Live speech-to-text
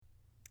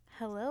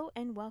Hello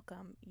and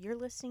welcome. You're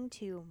listening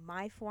to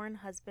My Foreign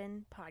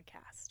Husband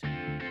podcast.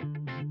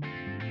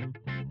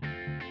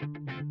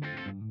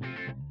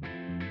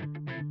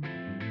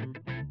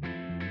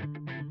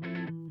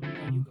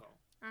 You go.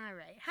 All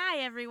right. Hi,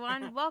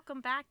 everyone.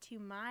 Welcome back to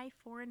My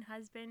Foreign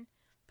Husband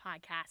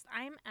podcast.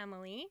 I'm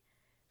Emily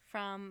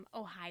from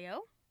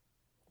Ohio.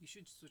 You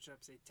should switch up,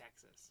 say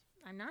Texas.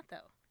 I'm not, though.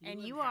 You And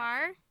live you half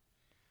are? in-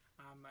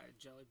 I'm a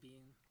jelly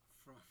bean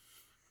from.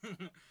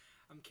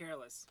 I'm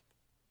careless.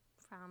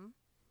 From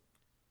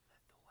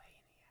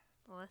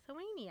Lithuania.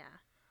 Lithuania.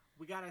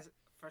 We gotta.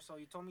 First of all,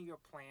 you told me your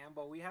plan,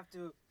 but we have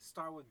to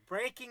start with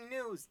breaking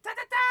news. Da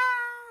da da!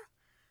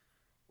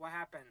 What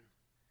happened?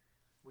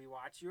 We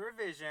watched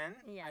Eurovision.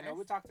 I know Yes.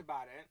 we talked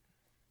about it.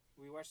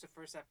 We watched the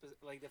first episode,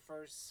 like the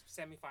first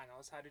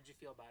semifinals. How did you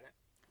feel about it?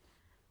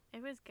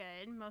 It was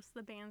good. Most of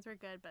the bands were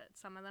good, but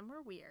some of them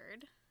were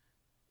weird.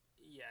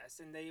 Yes,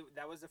 and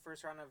that was the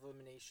first round of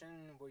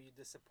elimination. Were you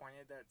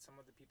disappointed that some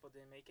of the people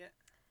didn't make it?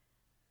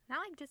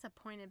 Not like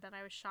disappointed, but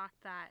I was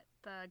shocked that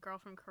the girl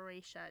from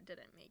Croatia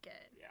didn't make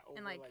it. Yeah, over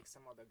And, like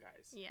some other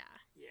guys. Yeah.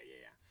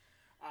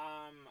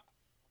 Yeah.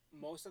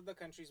 Most of the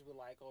countries we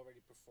like already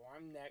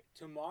performed.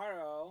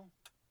 Tomorrow,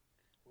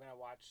 we're gonna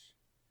watch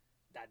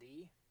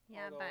Dadi.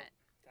 Yeah, although but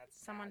that's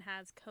someone sad.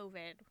 has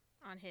COVID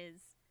on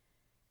his,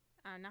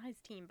 not his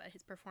team, but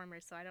his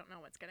performers, so I don't know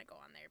what's going to go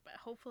on there. But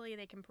hopefully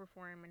they can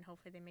perform and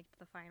hopefully they make it to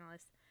the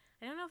finalists.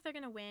 I don't know if they're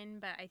going to win,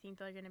 but I think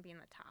they're going to be in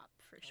the top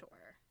for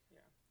sure.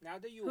 Now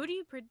that you, Who do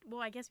you,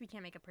 well, I guess we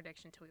can't make a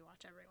prediction until we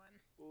watch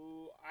everyone.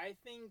 I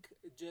think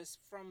just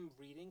from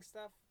reading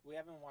stuff, we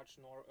haven't watched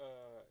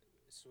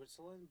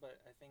Switzerland,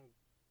 but I think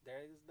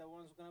they're the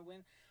ones who are gonna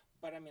win.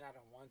 But I mean, I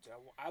don't want to.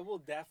 I will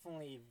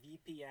definitely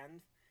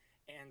VPN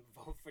and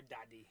vote for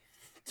Dadi.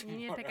 You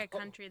need to pick a tomorrow.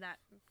 country that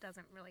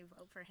doesn't really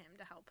vote for him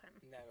to help him.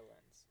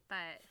 Netherlands.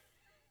 But,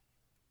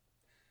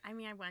 I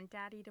mean, I want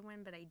Daddy to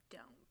win, but I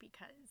don't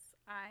because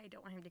I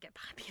don't want him to get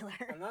popular.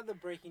 Another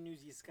breaking news: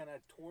 he's gonna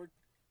tour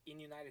in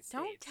United States.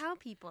 Don't tell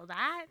people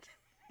that,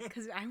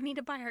 because I need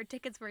to buy our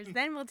tickets first.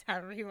 Then we'll tell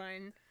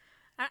everyone.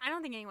 I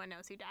don't think anyone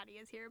knows who Daddy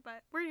is here,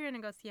 but we're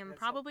gonna go see him Let's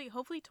probably,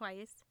 hopefully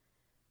twice.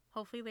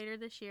 Hopefully later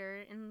this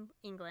year in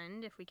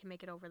England if we can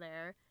make it over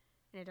there,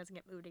 and it doesn't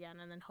get moved again,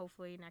 and then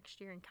hopefully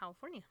next year in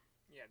California.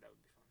 Yeah, that would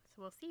be fun.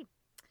 So we'll see.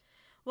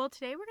 Well,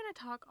 today we're gonna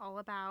talk all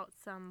about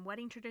some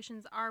wedding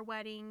traditions, our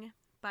wedding.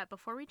 But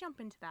before we jump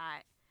into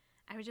that,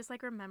 I was just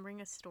like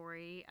remembering a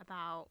story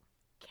about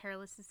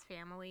Careless's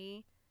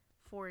family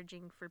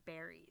foraging for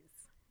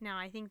berries. Now,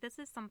 I think this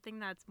is something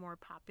that's more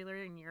popular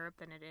in Europe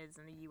than it is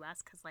in the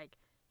U.S. because, like,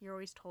 you're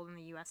always told in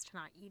the U.S. to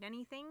not eat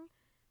anything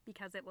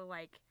because it will,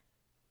 like,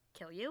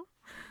 kill you.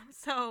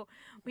 So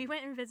we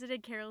went and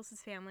visited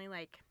Careless's family,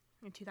 like,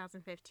 in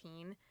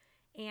 2015,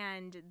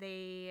 and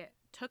they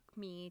took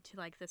me to,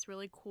 like, this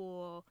really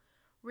cool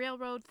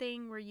railroad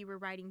thing where you were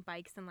riding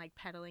bikes and, like,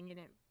 pedaling, and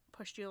it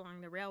pushed you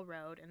along the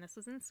railroad, and this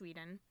was in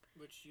Sweden.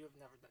 Which you have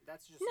never done.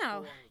 That's just No, cool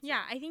on its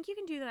yeah, own. I think you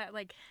can do that.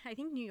 Like, I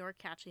think New York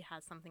actually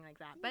has something like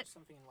I that. think But there's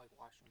something in like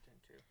Washington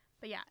too.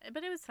 yeah,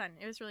 but it was fun.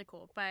 It was really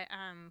cool. But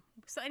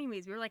so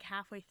anyways, we were like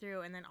halfway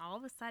through, and then all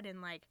of a sudden,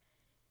 like,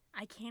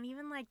 I can't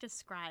even like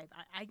describe.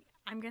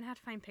 I'm gonna have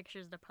to find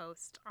pictures to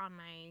post on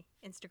my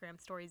Instagram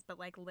stories. But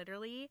like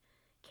literally,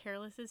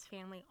 Careless's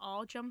family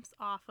all jumps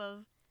off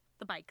of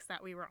the bikes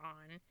that we were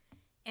on,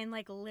 and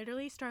like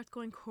literally starts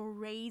going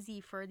crazy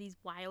for these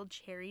wild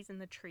cherries in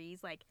the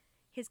trees. Like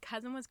his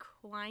cousin was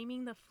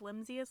climbing the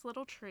flimsiest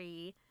little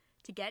tree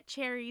to get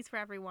cherries for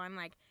everyone.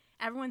 Like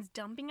everyone's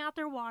dumping out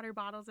their water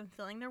bottles and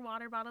filling their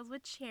water bottles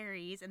with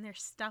cherries, and they're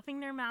stuffing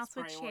their mouths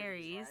with Priorities,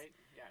 cherries. right?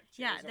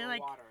 Yeah, cherries they're or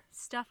like water.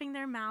 stuffing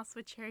their mouths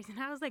with cherries, and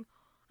I was like,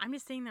 I'm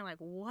just sitting there like,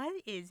 what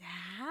is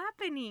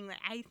happening? Like,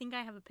 I think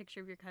I have a picture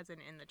of your cousin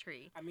in the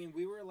tree. I mean,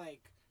 we were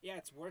like, yeah,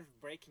 it's worth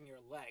breaking your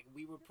leg.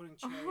 We were putting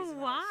cherries Oh, in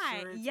why?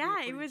 our shirts. Yeah, we were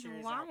it putting was cherries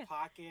in wild. our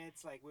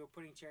pockets. Like we were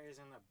putting cherries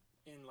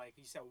in like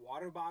you said,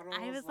 water bottles.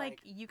 I was like,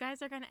 you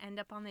guys are gonna end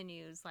up on the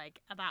news like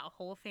about a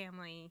whole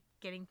family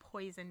getting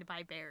poisoned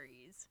by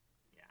berries.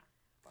 yeah.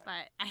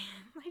 But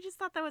I just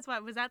thought that was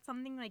what was that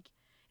something like.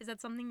 Is that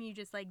something you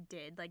just like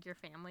did, like your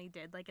family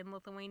did, like in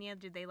Lithuania?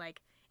 Did they like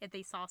if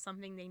they saw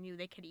something they knew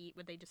they could eat,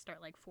 would they just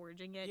start like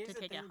foraging it Here's to the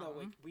take thing, it though, home?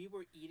 like we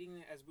were eating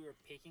it as we were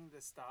picking the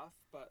stuff,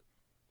 but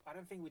I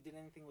don't think we did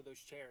anything with those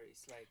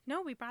cherries. Like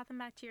No, we brought them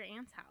back to your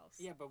aunt's house.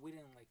 yeah, but we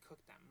didn't like cook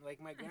them. Like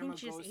my I grandma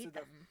think you just goes to ate the.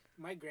 them.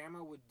 My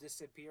grandma would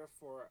disappear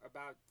for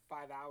about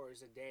 5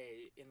 hours a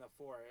day in the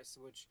forest,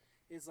 which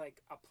is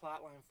like a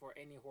plot line for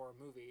any horror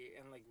movie,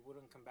 and like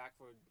wouldn't come back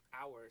for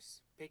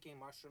hours picking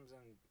mushrooms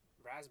and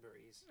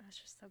raspberries. That's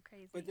just so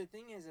crazy. But the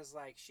thing is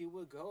like she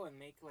would go and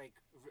make like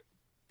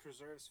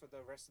preserves for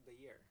the rest of the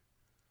year,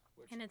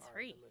 which And it's are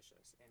free.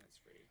 delicious and it's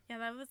free. Yeah,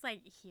 that was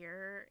like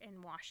here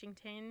in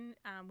Washington.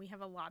 We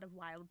have a lot of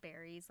wild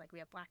berries. Like we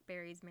have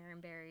blackberries,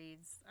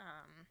 marronberries,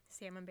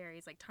 salmon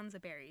berries, like tons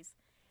of berries.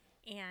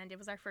 And it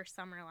was our first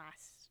summer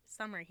last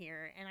summer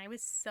here, and I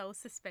was so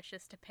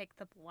suspicious to pick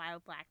the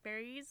wild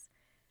blackberries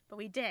But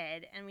we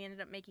did, and we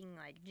ended up making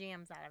like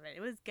jams out of it.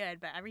 It was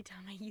good, but every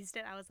time I used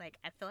it, I was like,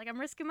 I feel like I'm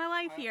risking my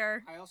life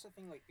here. I also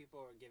think like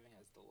people were giving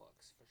us the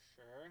looks for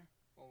sure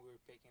when we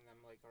were picking them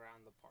like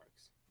around the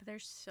parks. But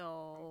there's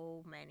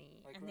so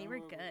many, Like, and they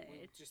were remember good.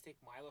 we would just take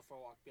Milo for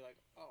a walk, be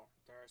like, oh,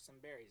 there are some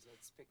berries,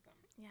 let's pick them.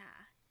 Yeah.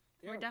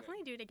 They We're are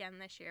definitely good. do it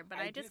again this year, but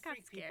I just got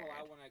freak scared. people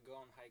out when I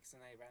go on hikes and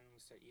I randomly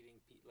start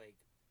eating like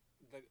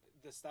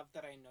the stuff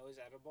that I know is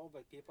edible,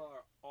 but people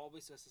are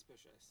always so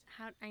suspicious.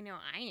 How I know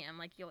I am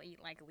like you'll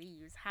eat like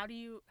leaves. How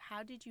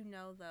did you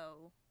know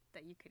though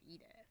that you could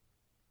eat it?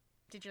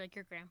 Did you like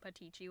your grandpa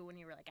teach you when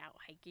you were like out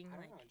hiking? I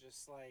don't know,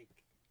 just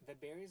like the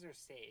berries are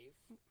safe.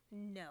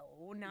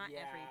 No, not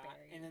every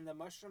berry. And then the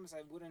mushrooms,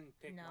 I wouldn't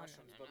pick No,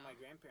 mushrooms, but my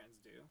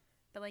grandparents do.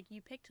 But like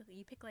you pick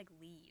like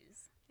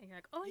leaves, and you're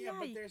like, oh yeah.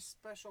 But there's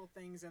special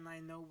things, and I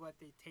know what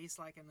they taste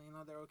like, and I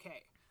know they're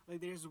okay.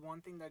 Like there's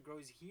one thing that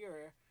grows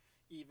here,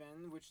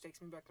 even, which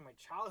takes me back to my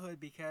childhood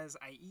because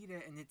I eat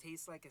it and it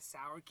tastes like a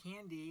sour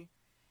candy,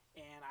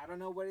 and I don't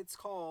know what it's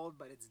called,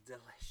 but it's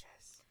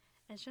delicious.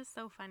 It's just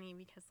so funny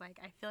because like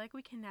I feel like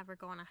we can never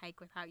go on a hike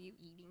without you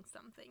eating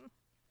something.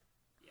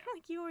 Yeah.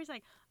 Like you always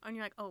like, and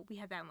you're like, oh, we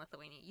had that in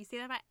Lithuania. You say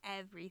that about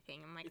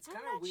everything. I'm like, it's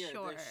kind of weird.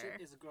 Sure. The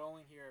shit is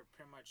growing here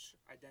pretty much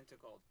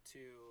identical to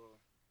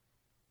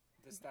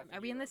the stuff. Are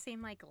we in the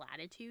same like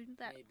latitude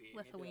that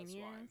Lithuania maybe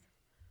is?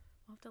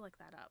 We'll have to look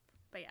that up.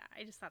 But yeah,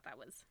 I just thought that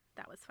was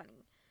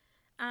funny.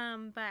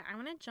 But I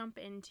want to jump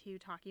into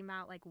talking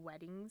about like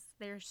weddings.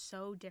 They're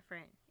so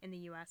different in the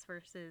U.S.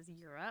 versus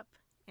Europe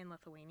and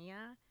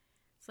Lithuania.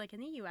 So like in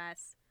the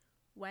U.S.,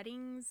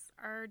 weddings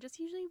are just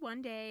usually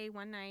one day,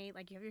 one night.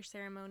 Like you have your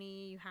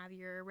ceremony, you have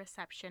your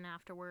reception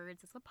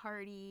afterwards. It's a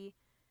party.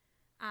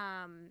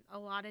 A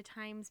lot of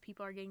times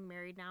people are getting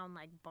married now in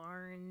like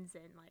barns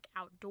and like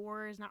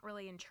outdoors, not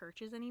really in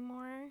churches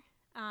anymore.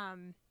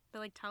 But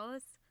like tell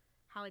us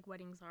how like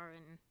weddings are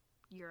in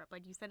Europe.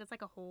 Like you said, it's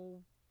like a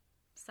whole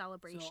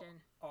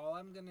celebration. So all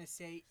I'm gonna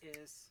say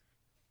is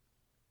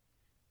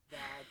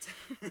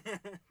that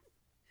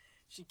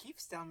she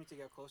keeps telling me to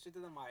get closer to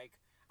the mic.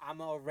 I'm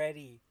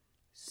already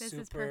this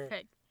super is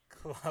perfect.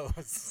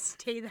 Close.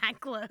 Stay that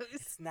close.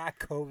 It's not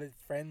COVID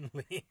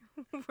friendly.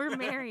 We're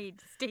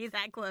married. Stay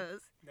that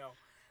close. No.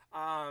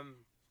 Oh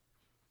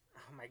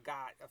my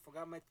God, I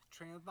forgot my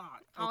train of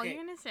thought. Okay. All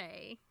you're gonna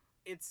say.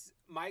 It's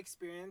my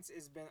experience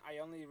has been I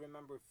only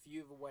remember a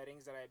few of the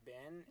weddings that I've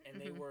been,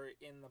 and they were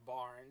in the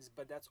barns,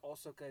 but that's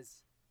also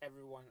because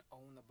everyone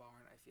owned the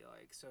barn, I feel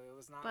like, so it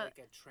was not like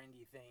a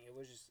trendy thing. It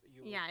was just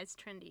it's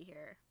trendy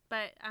here,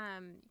 but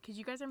because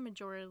you guys are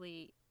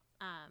majority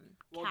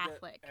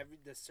Catholic.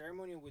 The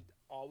ceremony would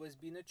always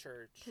be in the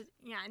church.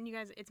 And you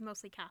guys, it's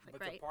mostly Catholic,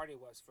 but right? The party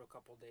was for a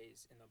couple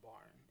days in the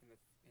barn.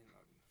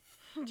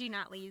 Do you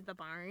not leave the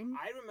barn?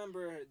 I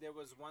remember there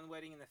was one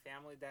wedding in the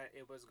family that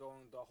it was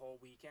going the whole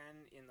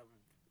weekend in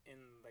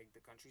like the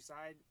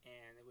countryside,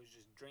 and it was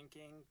just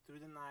drinking through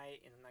the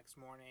night and the next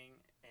morning,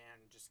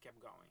 and just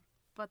kept going.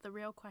 But the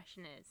real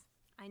question is,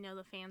 I know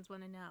the fans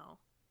want to know,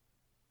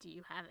 do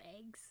you have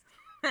eggs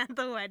at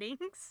the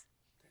weddings?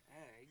 The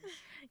eggs?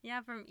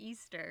 Yeah, from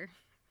Easter.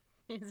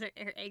 Is there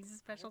eggs a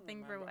special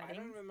thing for weddings? I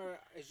don't remember.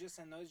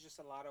 I know it's just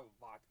a lot of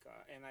vodka,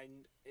 and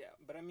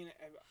but I mean,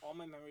 all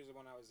my memories are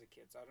when I was a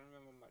kid, so I don't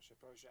remember much. I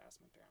probably should ask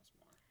my parents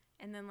more.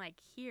 And then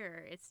like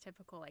here, it's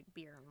typical like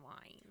beer and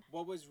wine.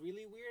 What was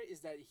really weird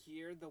is that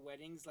here the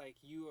weddings, like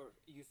you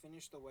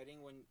finish the wedding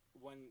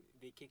when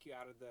they kick you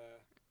out of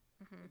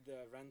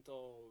the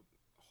rental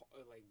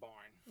like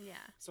barn.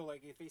 Yeah. So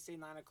like if they say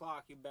 9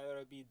 o'clock, you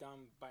better be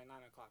done by 9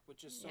 o'clock,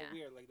 which is so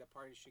weird. Like the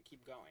party should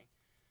keep going.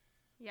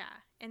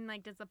 Yeah, and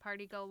like, does the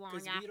party go long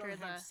after the? Because we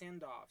don't have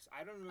send-offs.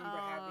 I don't remember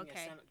having a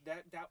send.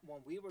 That when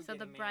we were so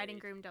getting the bride married,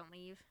 and groom don't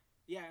leave.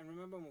 Yeah, and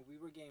remember when we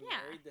were getting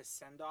married, the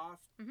send-off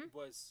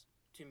was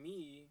to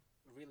me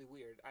really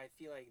weird. I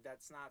feel like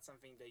that's not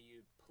something that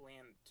you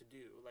plan to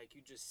do. Like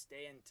you just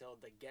stay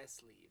until the guests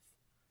leave.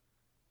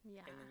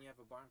 Yeah. And then you have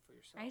a barn for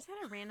yourself. I just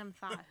had a random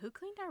thought. Who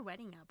cleaned our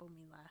wedding up when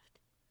we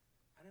left?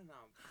 I don't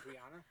know.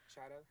 Brianna?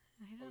 Shout out.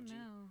 I don't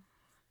know.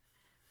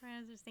 I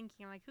was just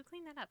thinking, I'm like, who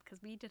cleaned that up? Because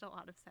we did a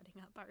lot of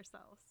setting up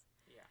ourselves.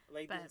 Yeah,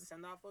 like the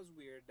send off was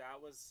weird. That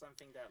was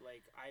something that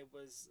like I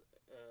was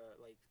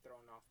like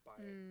thrown off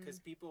by it because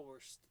people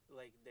were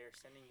like they're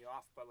sending you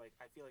off, but like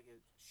I feel like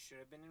it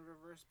should have been in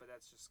reverse. But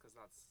that's just because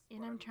that's.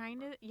 And I'm trying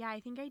to. Yeah, I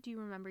think I do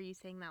remember you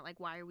saying that. Like,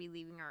 why are we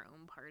leaving our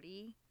own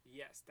party?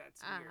 Yes,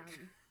 that's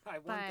weird.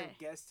 I want the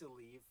guests to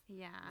leave.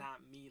 Yeah.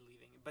 Not me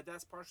leaving, but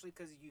that's partially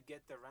because you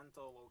get the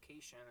rental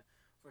location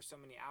for so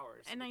many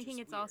hours. And I think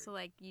it's also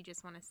like you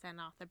just want to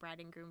send off the bride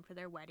and groom for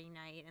their wedding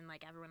night, and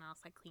like everyone else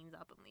like cleans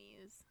up and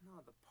leaves.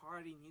 No, the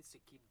party needs to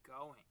keep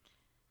going.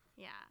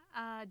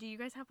 Yeah. Do you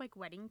guys have like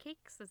wedding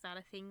cakes? Is that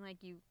a thing?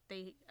 Like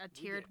a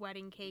tiered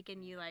wedding cake,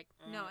 and you like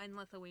no in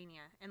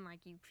Lithuania, and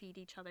like you feed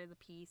each other the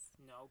piece.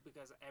 No,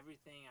 because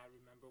everything I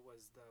remember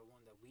was the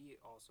one that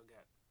we also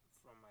get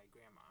from my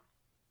grandma.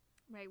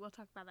 Right. We'll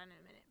talk about that in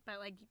a minute.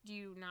 But like, do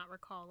you not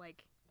recall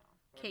like?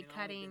 Cake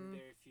cutting.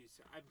 Very few.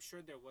 I'm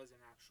sure there was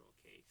an actual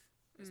cake,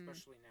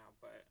 especially now.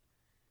 But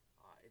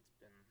it's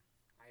been.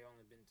 I I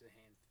only been to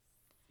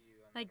few.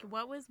 And I Like, don't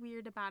what know. was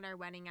weird about our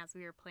wedding as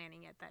we were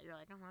planning it that you're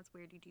like, oh, that's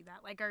weird you do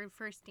that? Like, our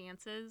first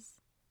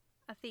dances,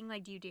 a thing?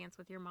 Like, do you dance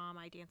with your mom?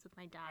 I dance with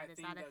my I dad. Is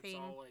think that a that's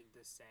thing? all like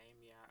the same.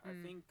 Yeah, I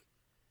Mm. think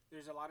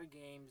there's a lot of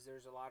games.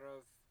 There's a lot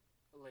of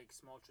like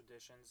small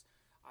traditions.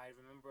 I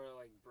remember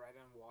like bread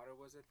and water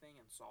was a thing,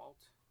 and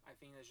salt. I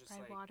think it's just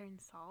Bread, like water,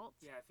 and salt?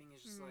 yeah. I think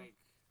it's just Mm. like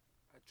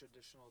a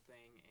traditional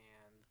thing,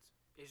 and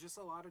it's just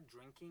a lot of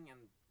drinking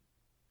and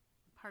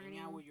hanging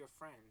out Partying. with your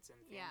friends and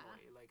Yeah.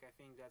 family. Like I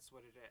think that's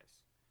what it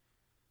is.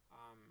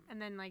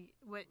 And then, like,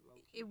 what, Low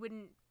it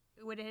key.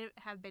 would it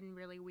have been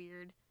really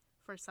weird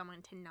for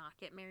someone to not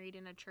get married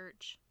in a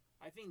church?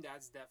 I think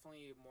that's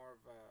definitely more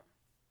of a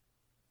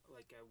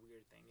like a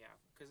weird thing, yeah,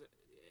 because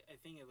I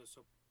think it was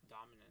so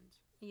dominant.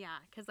 Yeah,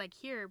 because, like,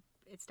 here,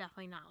 it's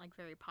definitely not, like,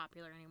 very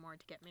popular anymore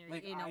to get married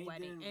Like in a I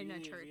wedding, didn't in a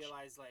really church.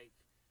 realize like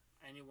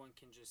anyone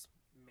can just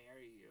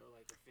marry you,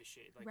 like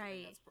officiate. Like I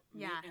think Right. that's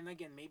Yeah. and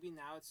again maybe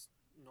now it's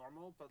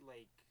normal, but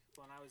like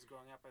when I was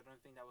growing up, I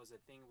don't think that was a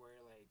thing where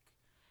like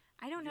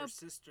I don't your know.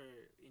 sister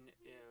in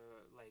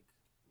like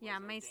Yeah,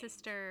 was my ordained,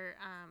 sister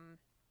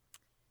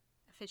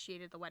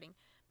officiated the wedding.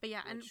 But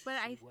yeah, which but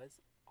she was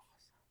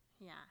awesome.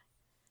 yeah.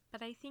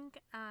 But I think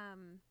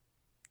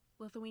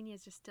Lithuania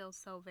is just still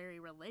so very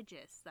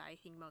religious that I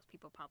think most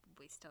people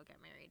probably still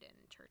get married in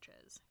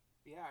churches.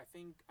 Yeah, I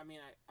think I mean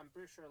I'm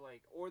pretty sure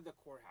like or the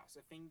courthouse.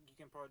 I think you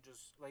can probably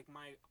just like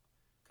my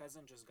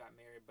cousin just got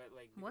married, but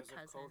like What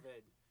because of cousin?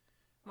 COVID.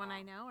 One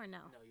I know or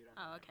no? No, you don't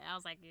know Oh, him. okay. I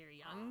was like, your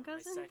young My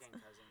cousins? second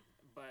cousin,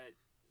 but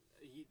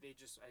they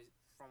just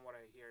from what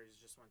I hear, is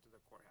just went to the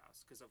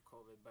courthouse because of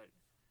COVID. But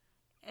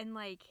And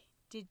like,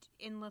 did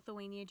in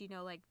Lithuania, do you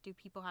know, like, do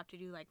people have to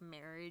do like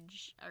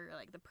marriage or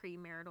like the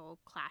premarital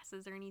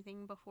classes or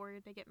anything before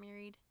they get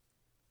married?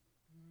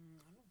 I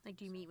don't Like, think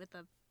do you so. meet with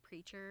a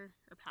preacher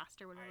or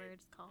pastor, whatever I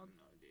it's called? have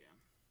no idea.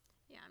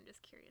 Yeah, I'm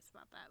just curious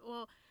about that.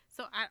 Well,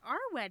 so at our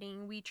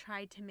wedding, we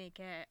tried to make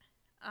it,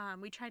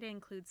 we tried to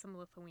include some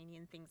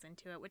Lithuanian things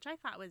into it, which I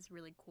thought was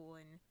really cool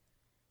and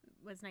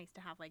was nice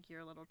to have like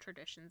your little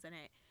traditions in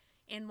it.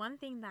 And one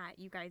thing that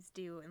you guys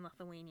do in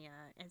Lithuania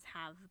is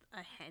have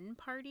a hen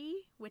party,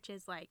 which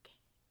is like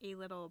a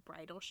little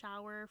bridal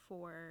shower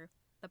for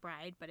the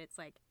bride, but it's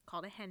like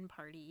called a hen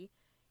party.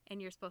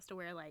 And you're supposed to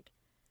wear like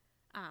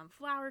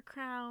flower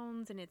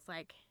crowns, and it's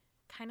like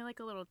kind of like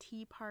a little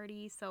tea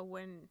party. So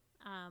when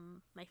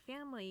my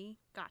family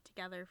got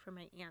together for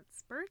my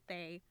aunt's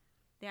birthday,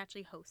 they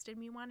actually hosted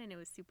me one, and it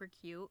was super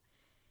cute.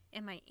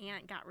 And my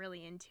aunt got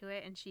really into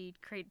it, and she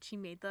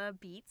made the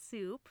beet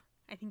soup.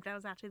 I think that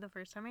was actually the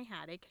first time I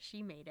had it because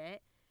she made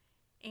it.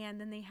 And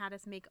then they had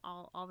us make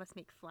all of us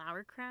make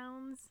flower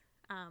crowns.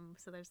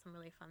 So there's some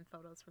really fun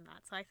photos from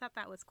that. So I thought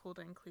that was cool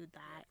to include Yeah,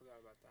 I that. forgot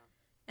about that.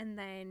 And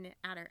then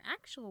at our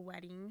actual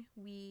wedding,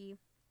 we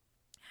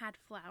had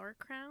flower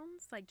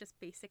crowns, like just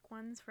basic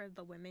ones for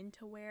the women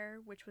to wear,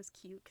 which was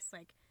cute because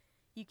like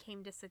you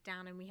came to sit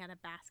down and we had a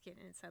basket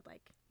and it said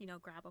like, you know,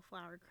 grab a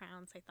flower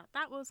crown. So I thought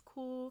that was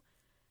cool.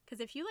 Because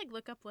if you like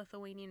look up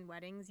Lithuanian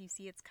weddings, you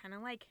see it's kind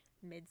of like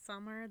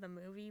Midsummer, the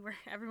movie, where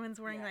everyone's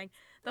wearing Yeah, like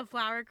the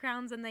flower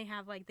crowns and they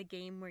have like the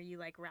game where you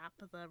like wrap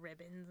the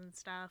ribbons and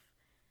stuff.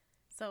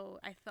 So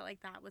I felt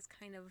like that was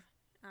kind of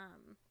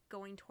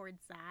going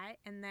towards that.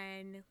 And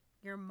then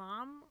your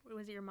mom,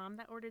 was it your mom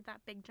that ordered that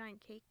big giant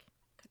cake,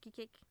 cookie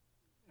cake?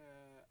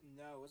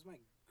 No, it was my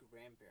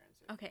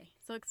grandparents. I Okay, think.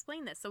 so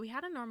explain this. So we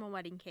had a normal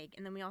wedding cake,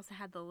 and then we also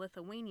had the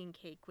Lithuanian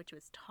cake, which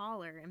was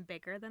taller and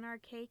bigger than our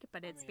cake,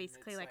 but it's I mean,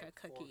 basically it's like like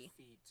a cookie.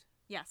 4 feet.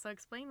 Yeah, so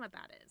explain what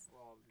that is.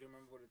 Well, do you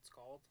remember what it's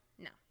called?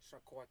 No.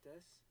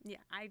 Shakotes. Yeah,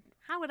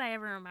 how would I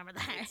ever remember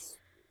that? It's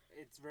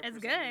It's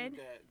representing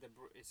good.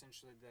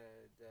 essentially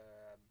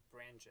the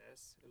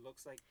branches. It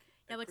looks like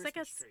It looks like a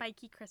Christmas tree.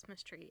 spiky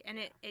Christmas tree, and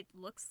Yeah. it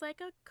looks like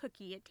a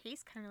cookie. It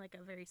tastes kind of like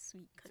a very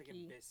sweet It's like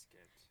cookie. a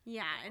biscuit.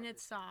 Yeah, Like a and hard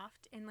it's biscuit.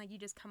 soft, and like you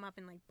just come up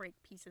and like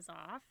break pieces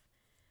off.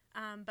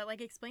 But like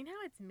explain how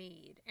it's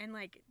made, and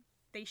like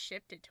they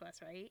shipped it to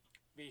us, right?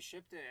 They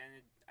shipped it,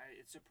 and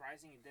it's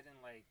surprising it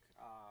didn't like.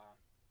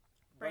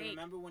 But Break.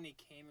 remember when it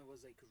came, it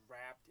was like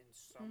wrapped in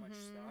so much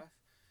stuff.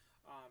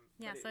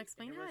 Yeah, but so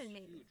explain and it how was it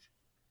made. huge.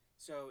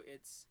 So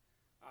it's,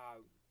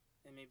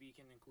 and maybe you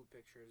can include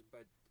pictures,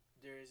 but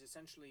there is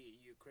essentially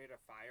you create a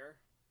fire,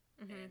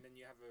 and then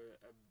you have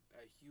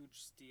a huge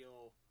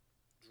steel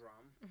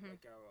drum,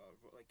 like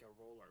a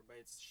roller, but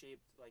it's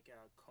shaped like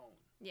a cone.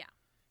 Yeah.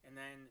 And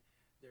then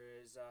there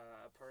is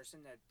a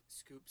person that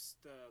scoops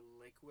the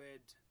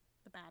liquid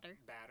The batter.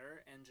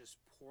 and just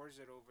pours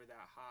it over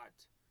that hot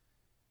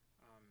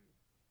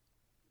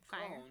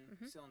Fire. cone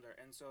cylinder,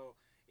 and so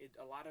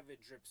a lot of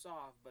it drips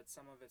off, but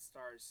some of it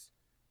starts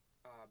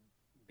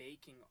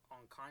baking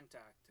on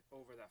contact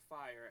over the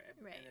fire,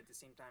 Right. and at the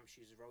same time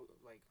she's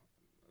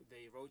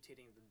they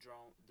rotating the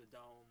dome,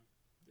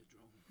 the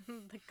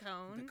the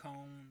cone.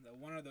 cone,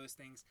 one of those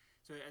things.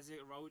 So as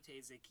it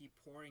rotates, they keep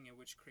pouring it,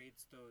 which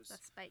creates The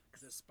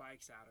spikes. the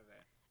spikes out of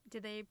it.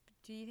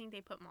 Do you think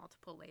they put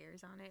multiple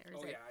layers on it, or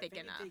is it thick I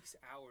think enough? it takes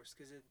hours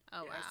because it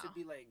Oh, has to wow.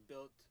 be like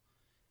built.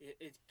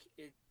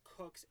 It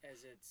cooks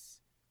as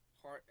it's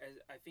hard.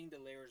 I think the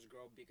layers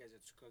grow because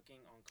it's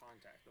cooking on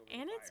contact over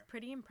And the it's fire.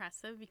 pretty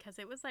impressive because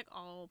it was like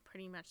all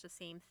pretty much the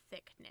same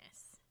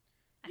thickness.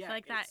 I Yeah, feel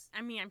like that. it's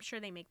I mean, I'm sure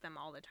they make them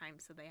all the time,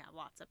 so they have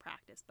lots of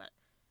practice. But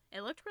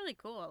it looked really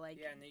cool. Like,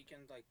 yeah, and you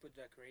can like put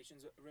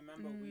decorations.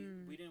 Remember,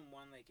 we didn't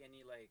want like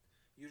any like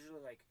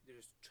usually like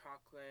there's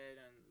chocolate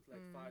and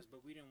like flowers,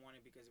 but we didn't want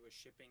it because it was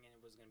shipping and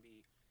it was gonna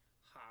be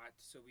hot,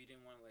 so we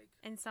didn't want like.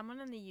 And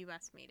someone in the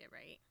U.S. made it,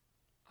 right?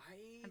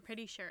 I'm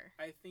pretty sure.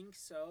 I think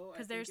so.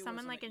 Because there's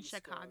someone like in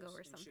Chicago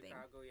or something. In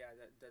Chicago, yeah,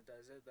 that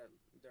does it. That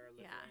there are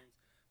Yeah. Lithuanians.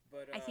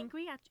 But I think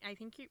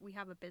we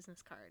have a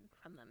business card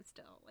from them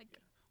still. Like,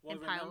 well,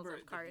 and piles remember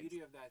of cards. the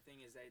beauty of that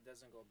thing is that it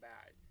doesn't go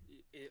bad.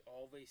 It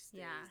always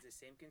stays the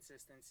same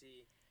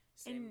consistency,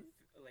 same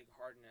like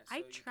hardness. So I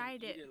you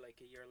tried can it. eat it like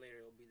a year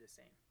later, it'll be the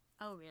same.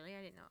 Oh, really?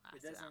 I didn't know that.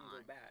 It doesn't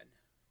go bad.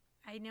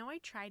 I know I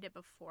tried it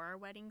before our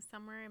wedding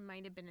somewhere. It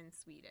might have been in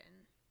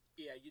Sweden.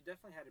 Yeah, you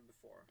definitely had it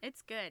before.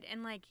 It's good.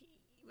 And, like,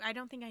 I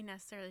don't think I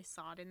necessarily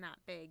saw it in that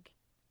big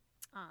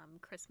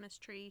Christmas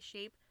tree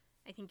shape.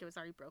 I think it was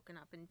already broken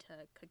up into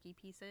cookie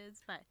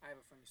pieces. But I have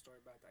a funny story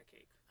about that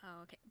cake.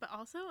 Oh, okay. But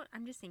also,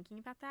 I'm just thinking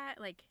about that.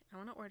 Like, I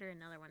want to order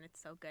another one.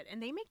 It's so good.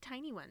 And they make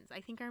tiny ones.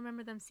 I think I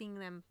remember them seeing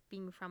them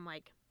being from,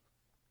 like,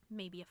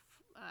 maybe a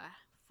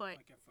foot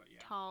Like a foot, yeah.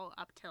 tall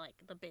up to, like,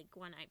 the big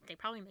one. They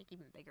probably make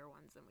even bigger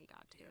ones than we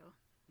got to.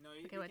 Yeah. No,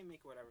 you can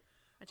make whatever.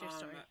 What's your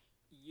story?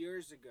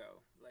 Years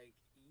ago,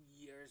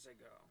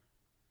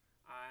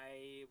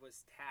 I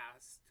was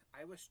tasked.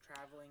 I was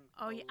traveling.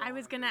 Oh, yeah, I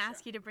was gonna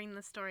ask you to bring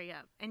the story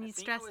up, and you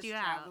stressed you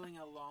out. I was traveling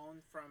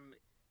alone from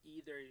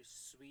either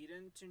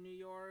Sweden to New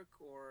York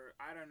or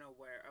I don't know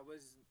where.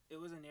 It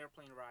was an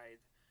airplane ride,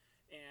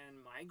 and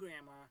my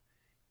grandma,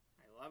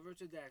 I love her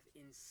to death,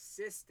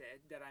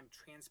 insisted that I'm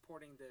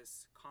transporting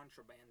this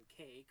contraband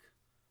cake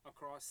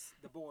across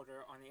the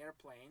border on the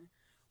airplane.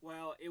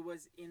 Well, it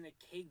was in a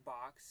cake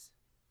box,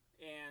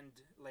 and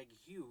like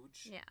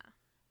huge. Yeah.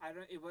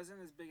 It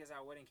wasn't as big as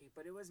our wedding cake,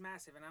 but it was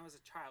massive, and I was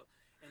a child,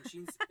 and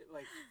she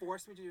like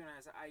forced me to do it. And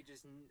I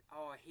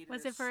hated it.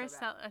 Was it for a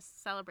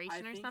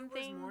celebration or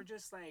something? It was more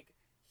just like,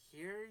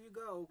 here you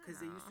go,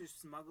 because they used to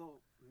smuggle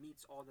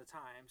meats all the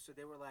time, so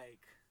they were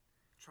like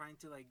trying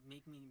to like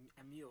make me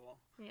a mule.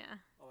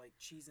 Yeah. Or like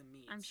cheese and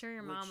meat. I'm sure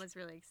your mom was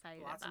really excited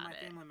about it. Lots of my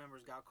family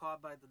members got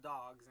caught by the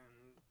dogs,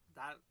 and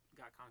that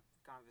got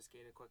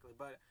confiscated quickly.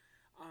 But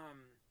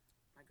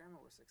my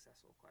grandma was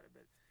successful quite a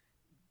bit.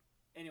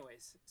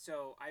 Anyways,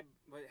 so I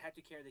had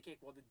to carry the cake.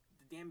 Well, the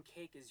damn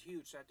cake is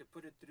huge, so I had to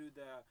put it through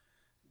the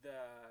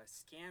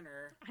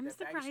scanner. I'm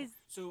surprised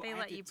they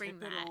let you bring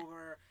that. It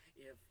over.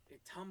 If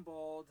it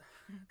tumbled,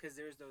 because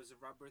there's those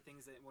rubber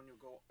things that when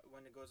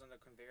it goes on the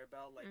conveyor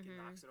belt, like it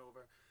knocks it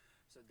over.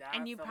 So that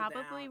and you fell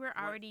probably down. were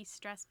already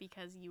stressed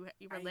because you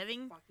were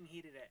living. I fucking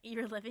hated it.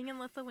 You were living in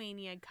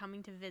Lithuania,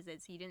 coming to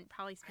visit, so you didn't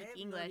probably speak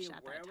English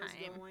at that time.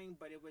 I was going,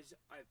 but it was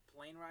a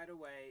plane ride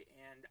away,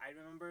 and I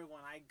remember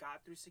when I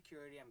got through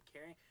security, I'm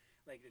carrying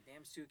like the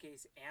damn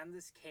suitcase and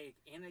this cake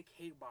in a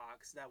cake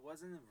box that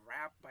wasn't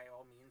wrapped by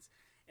all means,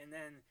 and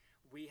then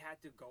we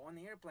had to go on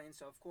the airplane.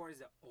 So of course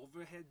the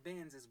overhead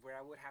bins is where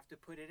I would have to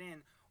put it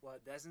in. Well,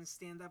 it doesn't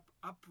stand up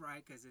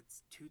upright because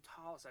it's too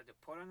tall, so I had to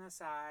put it on the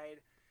side.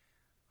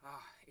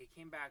 It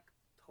came back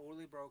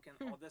totally broken.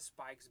 All the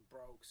spikes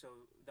broke. So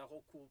the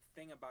whole cool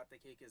thing about the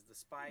cake is the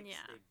spikes.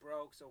 Yeah. They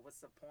broke. So what's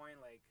the point?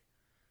 Like,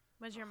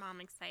 was your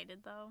mom excited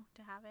though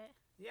to have it?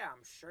 Yeah,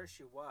 I'm sure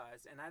she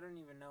was. And I don't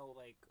even know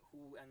like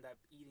who ended up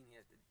eating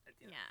it at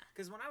the end. Yeah.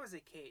 Because when I was a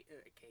cake.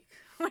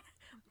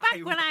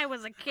 when I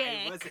was a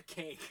cake. I was a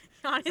cake.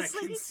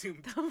 Honestly,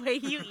 the way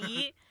you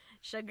eat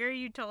sugar,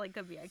 you totally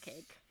could be a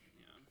cake.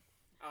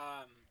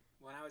 Yeah.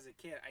 When I was a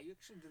kid, I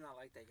actually did not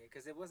like that cake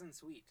because it wasn't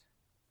sweet.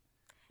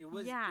 It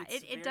was. Yeah,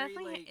 it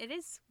definitely like, it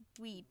is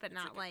sweet, but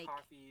not like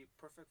coffee.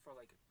 Perfect for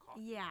like a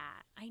coffee. Yeah,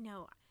 I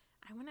know.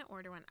 I want to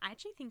order one. I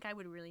actually think I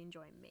would really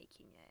enjoy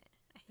making it.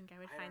 I think I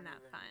would find that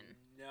fun.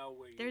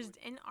 There's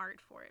an art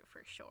for it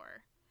for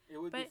sure. It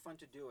would be fun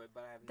to do it,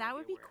 but I have no idea that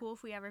would be cool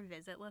if we ever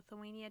visit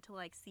Lithuania to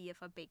like see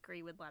if a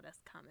bakery would let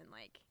us come and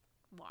like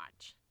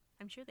watch.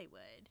 I'm sure they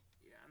would.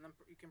 Yeah, and then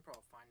you can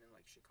probably find it in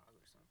like Chicago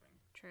or something.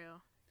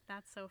 True.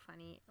 That's so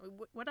funny.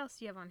 What else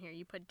do you have on here?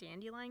 You put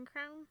dandelion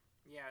crown?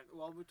 Yeah,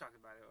 well, we talked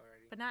about it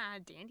already. But not out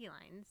of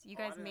dandelions. You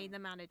guys made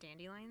them out of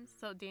dandelions?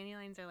 So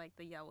dandelions are like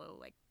the yellow,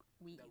 like,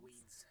 weeds. The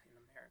weeds in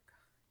America.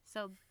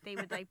 So they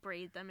would, like,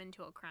 braid them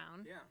into a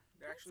crown? Yeah.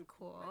 They're actually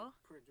cool. Like,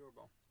 pretty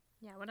durable.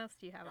 Yeah, what else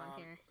do you have on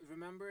here?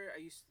 Remember, I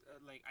used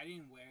I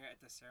didn't wear it at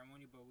the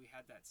ceremony, but we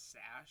had that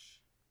sash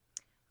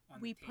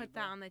on we the table. put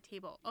that on the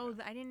table. Yeah. Oh,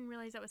 I didn't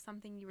realize that was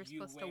something you were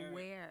supposed to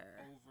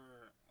wear.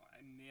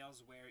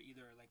 Males wear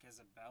either like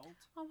as a belt.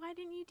 Oh, why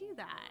didn't you do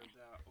that?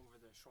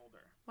 Over the shoulder.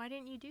 Why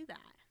didn't you do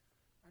that?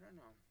 I don't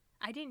know.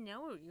 I didn't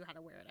know you had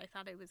to wear it. I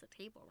thought it was a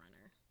table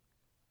runner.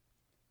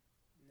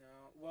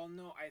 No. Well,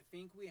 no. I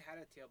think we had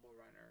a table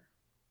runner.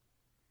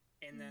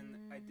 And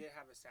then I did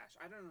have a sash.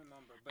 I don't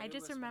remember. But I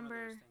just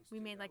remember we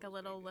made like a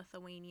little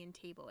Lithuanian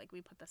table. Like we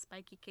put the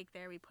spiky cake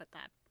there. We put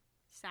that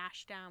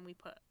sash down. We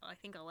put, I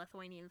think, a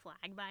Lithuanian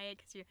flag by it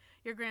because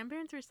your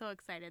grandparents were so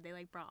excited. They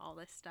like brought all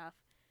this stuff.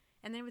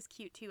 And then it was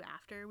cute too.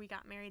 After we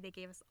got married, they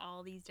gave us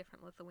all these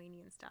different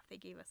Lithuanian stuff. They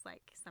gave us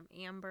like some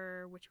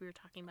amber, which we were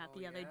talking about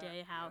the other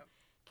day. How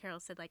Carol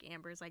said like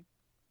amber is like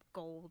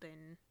gold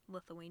in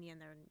Lithuania,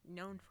 and they're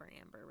known for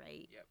amber,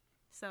 right? Yep.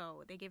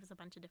 So they gave us a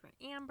bunch of different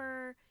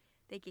amber.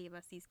 They gave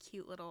us these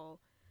cute little,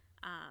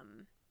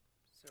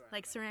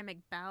 like ceramic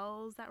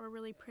bells that were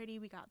really pretty.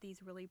 We got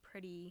these really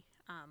pretty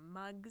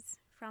mugs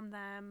from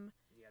them.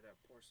 Yeah, they're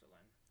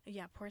porcelain.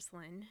 Yeah,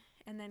 porcelain.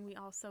 And then we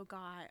also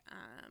got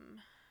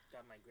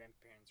my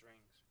grandparents'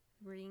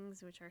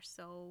 rings, which are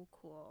so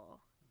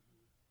cool.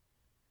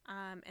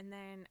 And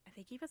then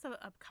they gave us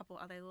a couple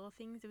other little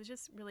things. It was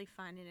just really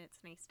fun, and it's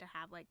nice to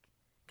have, like,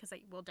 because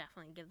like, we'll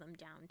definitely give them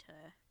down to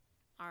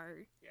our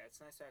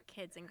it's nice to have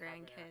kids and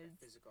grandkids.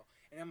 Physical.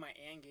 And then my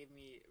aunt gave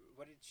me,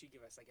 what did she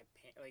give us? Like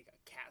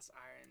a cast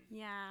iron.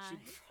 Yeah.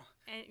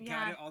 She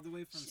got it all the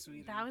way from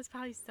Sweden. That was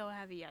probably so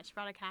heavy. Yeah, she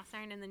brought a cast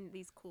iron and then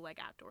these cool like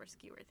outdoor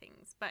skewer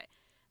things. But,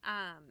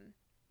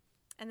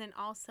 and then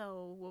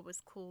also what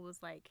was cool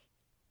was like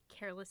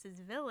Careless's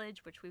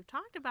village, which we've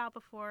talked about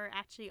before,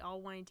 actually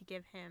all wanted to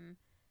give him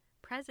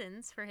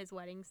presents for his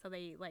wedding. So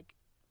they like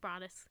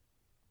brought us,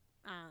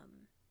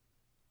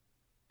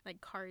 like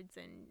cards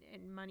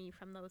and money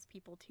from those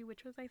people too,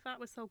 which was I thought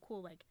was so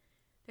cool. Like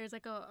there's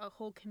like a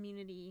whole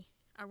community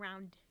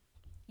around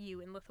you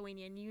in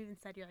Lithuania, and you even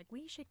said you're like,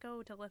 we should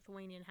go to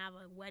Lithuania and have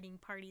a wedding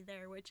party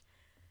there, which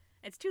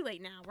it's too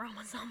late now. We're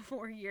almost on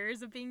 4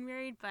 years of being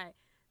married, but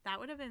that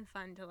would have been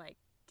fun to like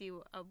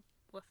do a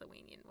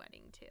Lithuanian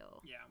wedding too.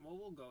 Yeah, well,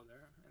 we'll go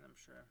there, and I'm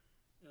sure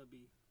it'll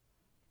be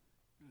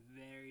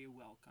very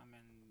welcome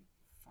and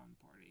fun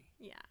party.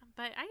 Yeah,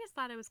 but I just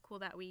thought it was cool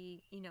that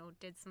we,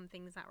 did some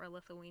things that were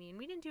Lithuanian.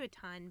 We didn't do a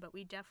ton, but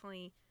we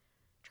definitely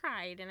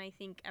tried, and I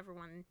think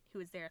everyone who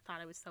was there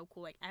thought it was so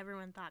cool. Like,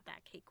 everyone thought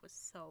that cake was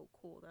so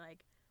cool. They're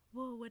like,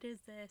 whoa, what is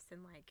this?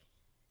 And, like,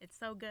 it's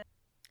so good.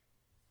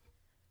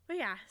 But,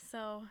 yeah,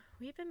 so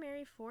we've been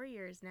married 4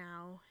 years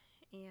now,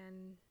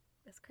 and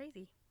it's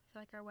crazy. I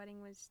feel like our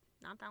wedding was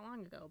not that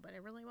long ago, but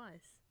it really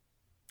was.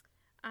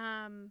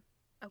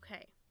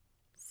 Okay,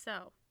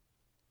 so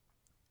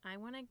I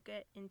want to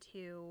get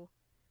into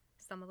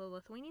some of the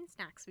Lithuanian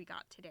snacks we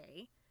got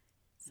today.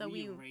 So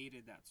we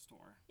raided that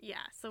store.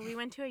 Yeah, so we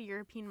went to a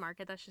European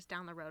market that's just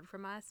down the road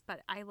from us,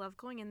 but I love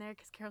going in there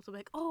because Carol will be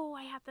like, oh,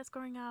 I had this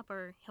growing up,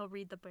 or he'll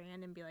read the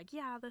brand and be like,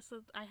 yeah,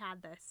 I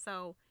had this.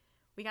 So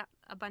we got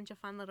a bunch of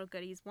fun little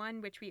goodies.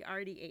 One, which we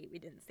already ate, we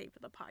didn't save for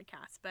the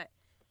podcast, but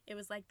it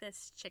was like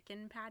this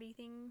chicken patty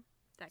thing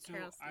that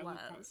Carol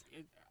loves.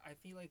 I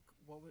feel like,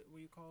 what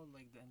you call it?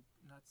 Like,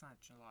 that's not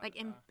gelato. Like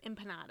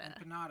empanada.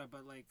 Empanada,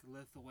 but like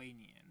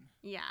Lithuanian.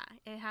 Yeah,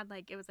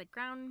 it was like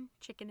ground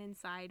chicken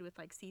inside with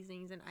like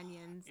seasonings and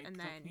onions. It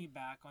took me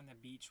back on the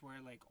beach where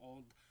like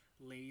old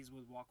ladies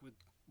would walk with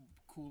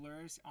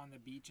coolers on the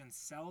beach and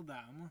sell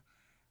them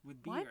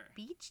with beer. What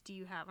beach do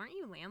you have? Aren't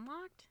you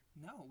landlocked?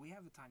 No, we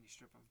have a tiny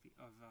strip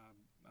of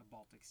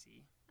Baltic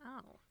Sea.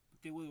 Oh.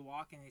 But they would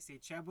walk and they say,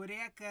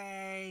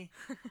 Chaburekai,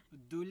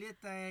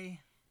 Dulite.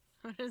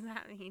 What does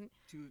that mean?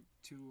 Two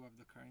of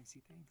the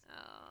currency things.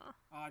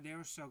 Oh, they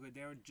were so good.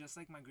 They were just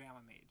like my grandma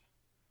made.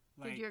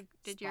 Like,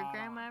 did your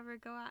grandma ever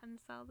go out and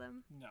sell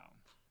them? No.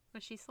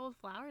 But she sold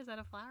flowers at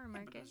a flower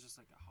market. But that's just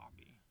like a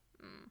hobby.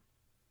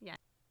 Yeah.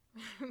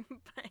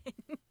 But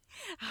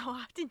how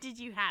often did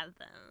you have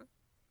them?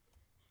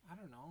 I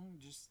don't know.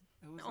 Just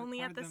it was only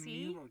like at part the of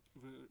sea meal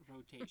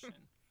rotation.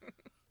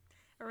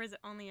 Or was it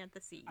only at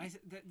the sea?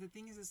 The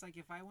thing is, it's like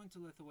if I went to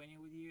Lithuania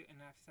with you and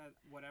I said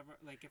whatever,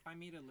 like if I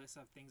made a list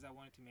of things I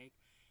wanted to make,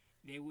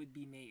 they would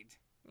be made.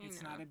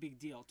 It's not a big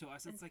deal. To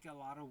us, it's like a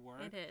lot of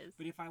work. It is.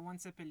 But if I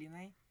want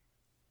cepeline,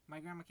 my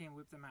grandma can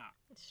whip them out.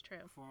 It's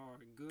true. For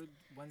a good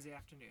Wednesday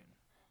afternoon.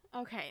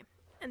 Okay.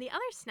 And the other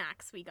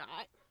snacks we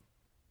got.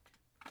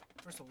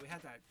 First of all, we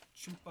had that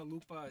Chupa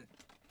Lupa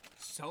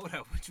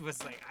soda, which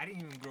was like, I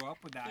didn't even grow up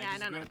with that. Yeah, I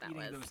just don't know grew up what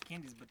that eating was. those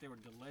candies, but they were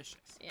delicious.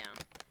 Yeah.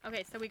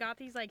 Okay, so we got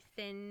these like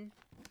thin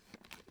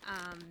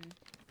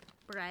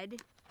bread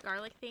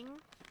garlic thing.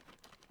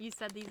 You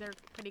said these are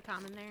pretty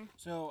common there.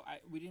 So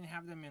we didn't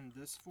have them in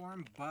this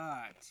form,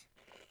 but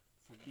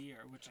for beer,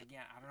 which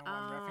again, I don't know why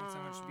I'm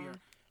referencing so much beer.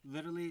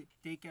 Literally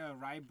take a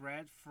rye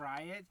bread,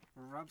 fry it,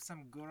 rub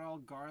some good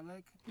old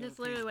garlic. That's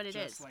literally what it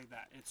is. Just like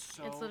that. It's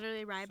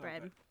literally rye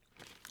bread. Good.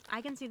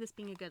 I can see this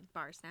being a good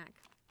bar snack.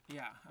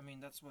 Yeah, I mean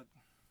that's what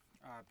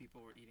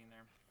people were eating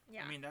there.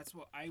 Yeah. I mean that's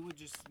what I would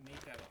just make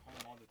that at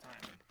home all the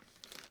time.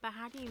 But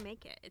how do you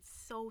make it? It's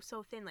so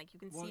thin, like you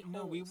can see holes.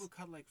 No, we would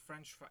cut like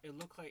French fries. It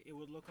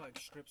would look like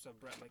strips of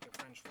bread, like a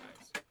French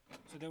fries.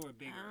 So they were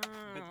bigger.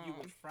 But you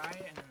would fry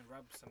it and then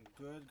rub some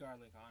good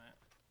garlic on it.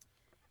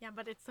 Yeah,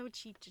 but it's so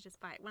cheap to just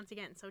buy it. Once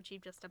again, so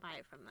cheap just to buy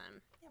it from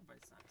them. Yeah, but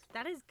it's nice.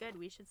 That is good.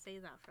 We should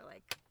save that for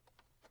like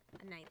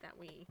a night that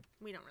we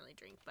don't really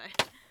drink,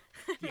 but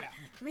yeah.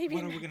 Maybe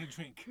what are we gonna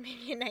drink?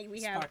 Maybe a night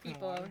we have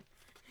people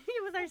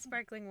with our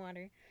sparkling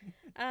water.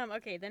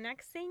 Okay, the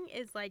next thing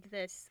is like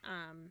this.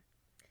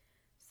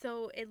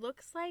 So it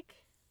looks like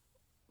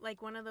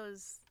like one of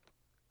those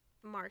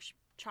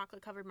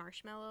chocolate covered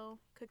marshmallow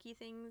cookie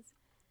things,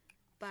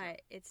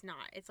 but it's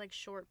not. It's like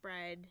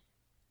shortbread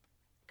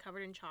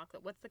covered in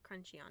chocolate. What's the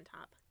crunchy on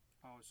top?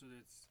 Oh, so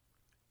it's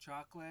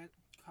chocolate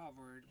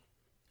covered,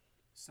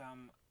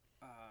 some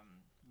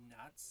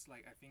nuts,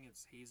 like I think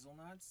it's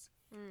hazelnuts.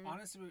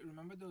 Honestly,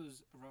 remember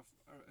those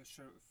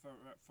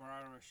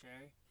Ferrero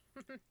Rocher?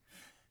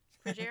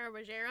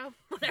 Rogero,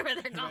 whatever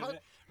they're called.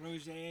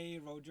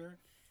 Roger.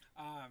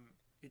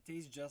 It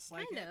tastes just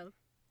like Kind it, of.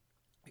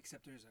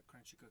 except there's a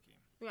crunchy cookie.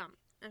 Yeah.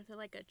 And so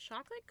like a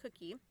chocolate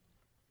cookie,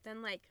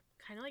 then like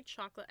kind of like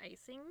chocolate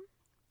icing,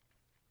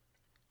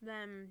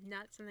 then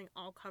nuts, and then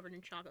all covered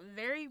in chocolate.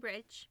 Very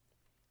rich.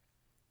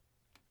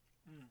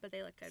 But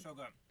they look good. So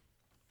good.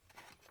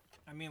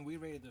 I mean, we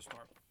raided the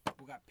store.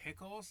 We got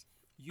pickles.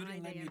 You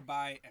didn't let me did.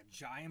 buy a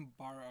giant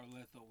bar of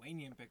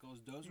Lithuanian pickles.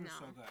 Those were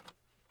so good.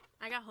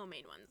 I got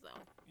homemade ones though.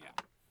 Yeah.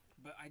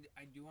 But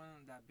I do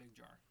want that big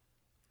jar.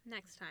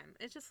 Next time.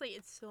 It's just like,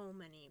 it's so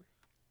many.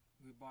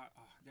 We bought,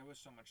 there was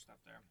so much stuff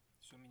there.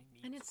 So many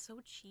meats. And it's so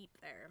cheap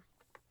there.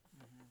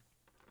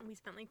 Mm-hmm. We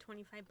spent like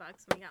 $25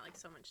 and we got like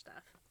so much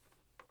stuff.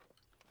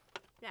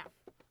 Yeah.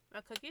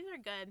 The cookies are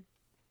good.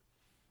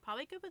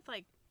 Probably good with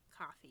like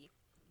coffee.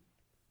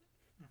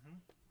 Mm-hmm.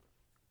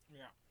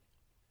 Yeah.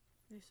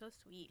 They're so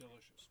sweet.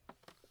 Delicious.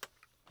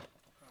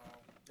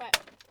 But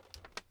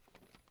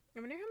I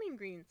wonder how many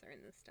ingredients are in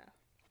this stuff.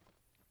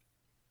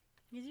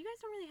 Because you guys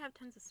don't really have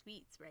tons of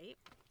sweets, right?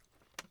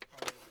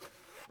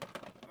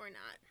 Or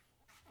not.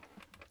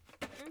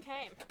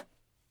 Okay.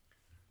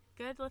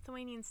 Good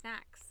Lithuanian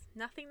snacks.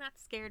 Nothing that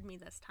scared me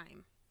this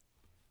time.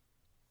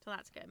 So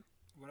that's good.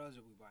 What else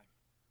did we buy?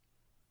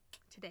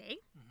 Today?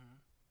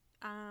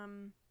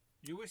 Mm-hmm.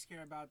 You were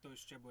scared about those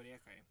chebureke.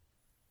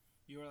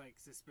 You were like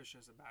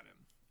suspicious about it.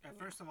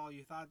 First of all,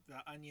 you thought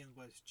the onion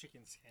was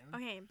chicken skin.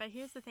 Okay, but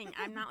here's the thing.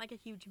 I'm not like a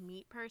huge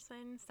meat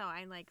person, so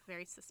I'm like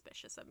very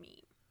suspicious of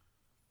meat.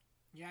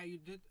 Yeah, you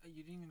did.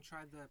 You didn't even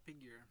try the pig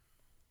ear.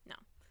 No.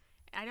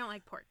 I don't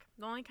like pork.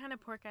 The only kind of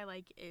pork I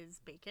like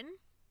is bacon.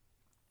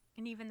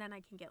 And even then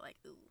I can get like,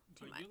 ooh,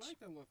 too much. But you like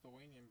the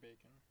Lithuanian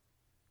bacon.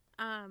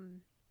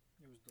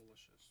 It was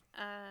delicious.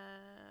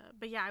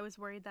 But yeah, I was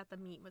worried that the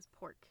meat was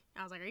pork.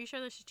 I was like, are you sure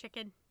this is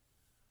chicken?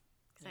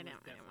 Because I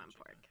didn't want chicken.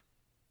 pork.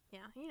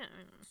 Yeah, yeah.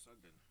 So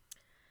good.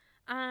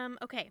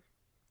 Okay.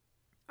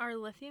 Our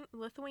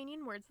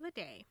Lithuanian words of the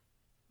day.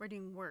 We're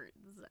doing words.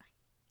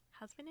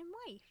 Husband and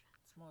wife.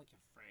 It's more like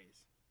a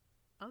phrase.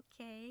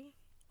 Okay.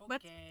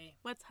 Okay.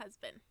 What's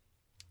husband?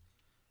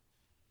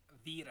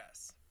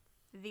 Vyras.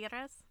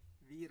 Vyras?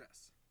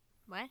 Vyras.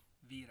 What?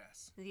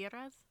 Vyras.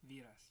 Vyras?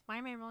 Vyras. Why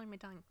am I rolling my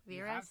tongue?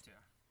 You Vyras? have to.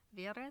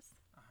 Vyras?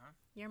 Uh-huh.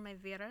 You're my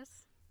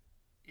Vyras?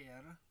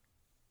 Ir.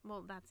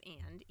 Well, that's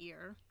and,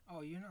 ear.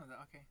 Oh, you know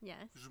that. Okay.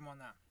 Yes.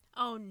 Żmona.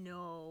 Oh,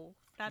 no.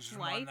 That's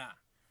wife?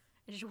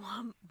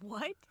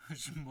 What?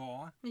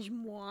 Żmo.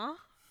 Moi?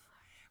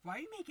 Why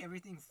do you make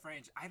everything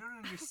French? I don't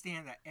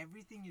understand that.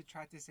 Everything you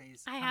try to say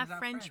is I have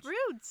French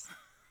roots.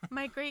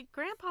 My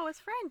great-grandpa was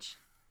French.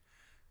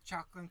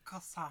 Chocolate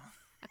croissant.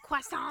 A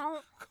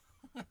croissant.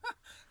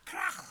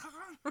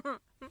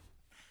 Croissant.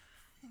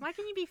 Why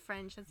can you be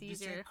French? That's You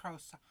say easier.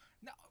 croissant.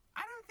 No,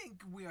 I don't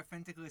think we are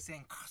authentically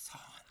saying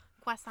croissant.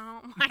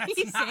 Croissant. Why are you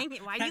That's not- saying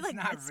it? Why are you that's like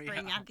not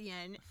whispering real. at the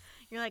end?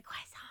 You're like,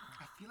 croissant.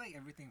 I feel like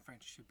everything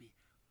French should be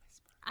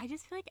whispered. I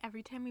just feel like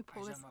every time we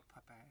pull this Pajama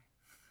papa.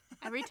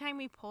 Every time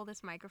we pull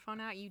this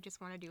microphone out, you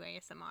just want to do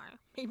ASMR.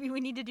 Maybe we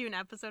need to do an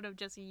episode of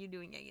just you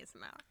doing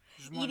ASMR.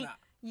 Eating, Żmona.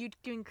 you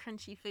doing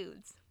crunchy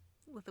foods,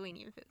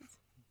 Lithuanian foods.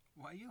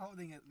 Why are you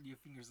holding your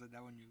fingers like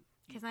that when you eat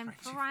Because I'm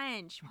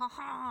French? French.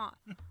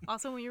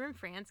 Also, when we were in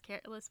France,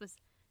 Careless was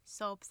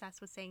so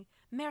obsessed with saying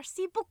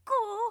merci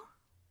beaucoup.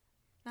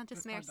 Not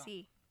just That's pardon.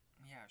 merci.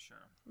 Yeah,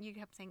 sure. You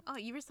kept saying, oh,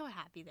 you were so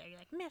happy there. You're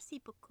like, merci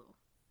beaucoup.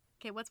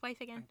 Okay, what's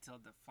wife again? Until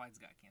the flights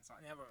got canceled.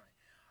 Never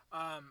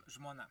mind.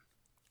 Żmona.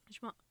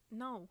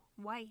 No,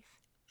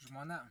 wife.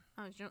 Żmona.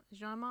 Oh,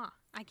 Jama.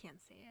 I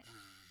can't say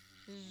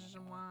it.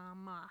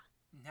 Jama.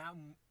 Now,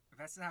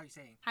 that's how you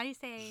say it. How do you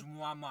say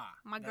Żmona.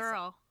 my That's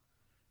girl?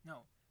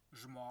 No.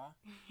 Żmo.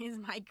 Is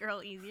my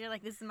girl easier?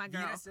 Like, this is my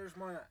girl. Yes, there's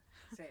Żmona.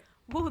 Say it.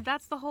 Whoa,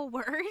 that's the whole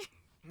word?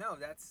 No,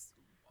 that's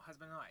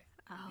husband and wife.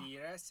 Oh.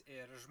 Vyras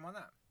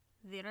Żmona.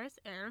 There's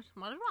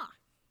Żmona.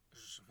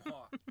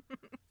 Żmo.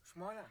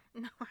 Żmona.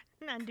 No,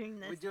 I'm not doing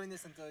We're this. doing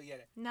this until you get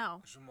it.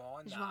 No.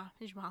 Żmona.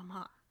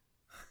 Jama.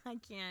 I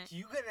can't.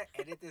 You're gonna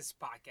edit this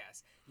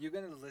podcast. You're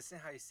gonna listen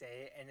how you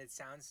say it, and it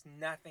sounds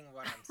nothing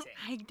what I'm saying.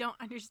 I don't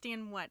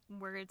understand what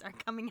words are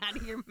coming out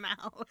of your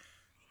mouth.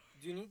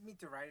 Do you need me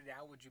to write it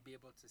out? Would you be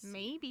able to see?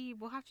 Maybe.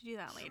 We'll have to do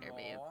that later,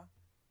 babe. Żmo.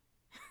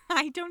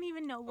 I don't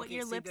even know what Okay,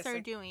 your say lips the are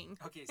sec- doing.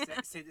 Okay,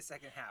 say the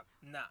second half.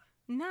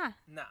 Nah.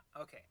 Nah.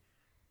 Okay.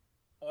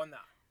 Ona.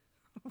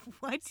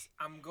 What?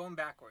 I'm going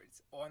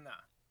backwards. Ona.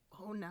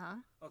 Oh, nah.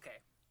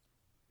 Okay.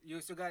 You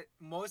still got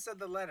most of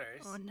the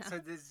letters. Oh, no. So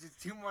there's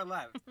just two more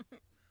left.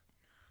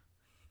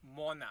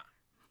 Mona.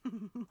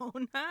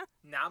 Mona?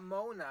 Not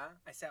Mona.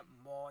 I said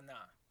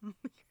Mona.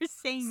 You're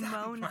saying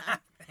Stop Mona.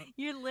 laughing.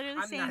 You're literally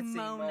I'm saying not saying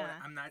Mona.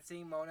 Mona. I'm not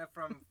saying Mona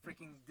from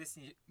freaking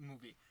Disney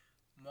movie.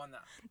 Mona.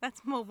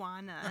 That's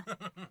Moana.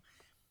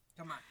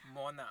 Come on.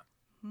 Mona.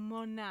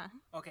 Mona.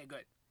 Okay,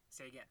 good.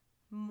 Say again.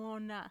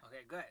 Mona.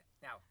 Okay, good.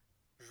 Now,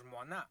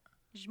 Jmona.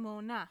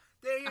 Jmona.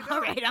 There you go.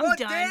 All right, I'm oh,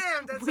 done.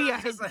 Damn, that We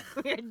sounds are, just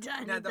like... we are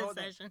done Now, with the the whole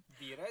thing. session.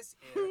 Virus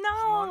is No,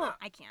 Jmona.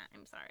 I can't.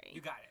 I'm sorry.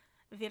 You got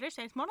it. Virus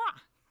es Mona.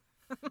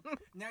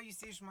 Now you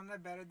say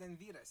Jmona better than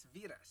virus.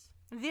 Virus.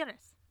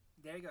 Virus.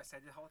 There you go. Said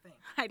the whole thing.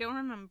 I don't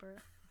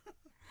remember.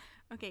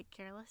 Okay,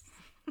 careless.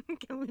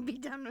 Can we be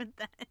done with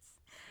this?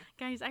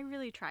 Guys, I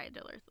really tried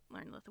to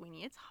learn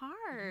Lithuanian. It's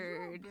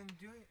hard.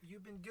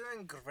 You've been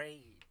doing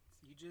great.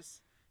 You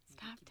just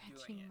Stop keep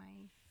touching doing it.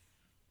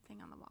 my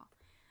thing on the wall.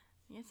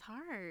 It's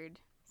hard.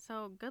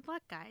 So good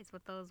luck, guys,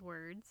 with those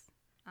words.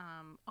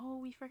 Oh,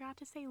 we forgot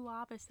to say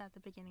lobus at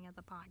the beginning of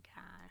the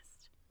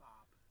podcast.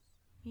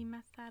 Lobus. We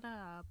messed that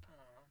up.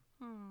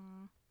 Aw,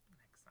 Hmm.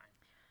 next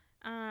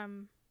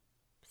time.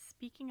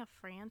 Speaking of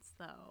France,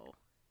 though,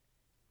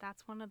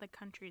 that's one of the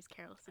countries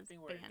Carlos I is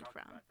think we already banned talked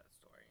from. about that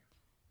story.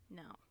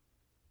 No.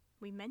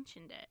 We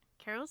mentioned it.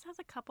 Carlos has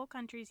a couple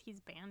countries he's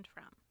banned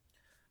from.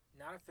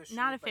 Not officially.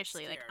 Not but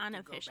officially, like, scared to go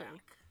unofficially.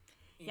 back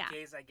in Yeah.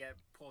 case I get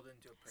pulled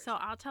into a prison. So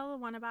I'll tell the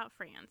one about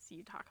France.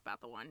 You talk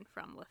about the one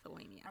from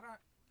Lithuania.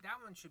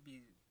 That one should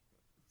be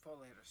for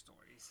later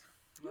stories.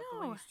 No.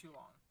 Lithuania's too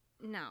long.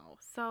 No.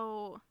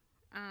 So,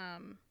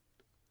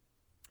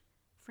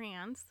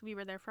 France, we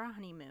were there for a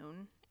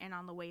honeymoon, and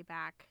on the way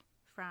back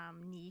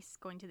from Nice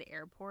going to the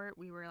airport,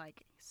 we were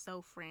like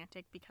so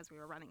frantic because we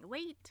were running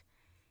late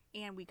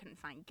and we couldn't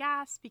find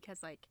gas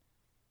because like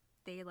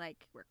they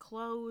like were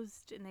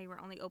closed and they were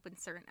only open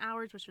certain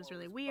hours, which was Well,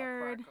 really it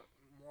weird. butt crack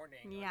morning,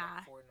 or Yeah,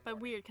 like 4 in the but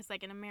morning. weird because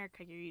like in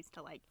America you're used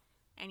to like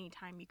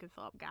anytime you could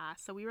fill up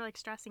gas. So we were like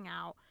stressing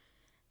out.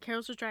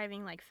 Carol's was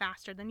driving like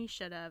faster than he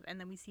should have, and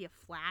then we see a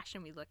flash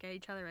and we look at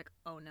each other like,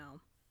 oh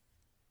no.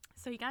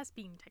 So he got a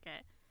speeding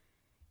ticket,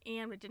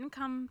 and it didn't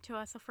come to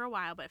us for a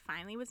while, but it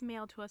finally was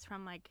mailed to us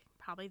from like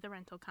probably the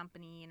rental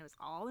company, and it was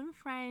all in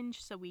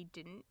French, so we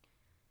didn't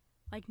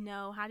like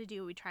know how to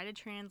do it. We tried to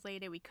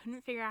translate it. We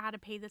couldn't figure out how to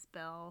pay this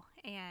bill,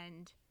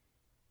 and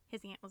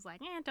his aunt was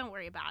like, don't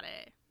worry about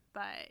it.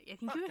 But I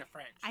think Fuck the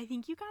French. I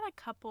think you got a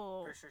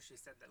couple. For sure she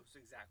said those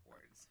exact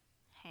words.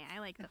 Hey, I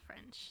like the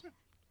French.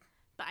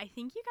 But I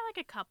think you got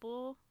like a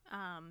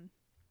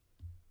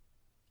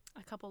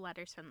couple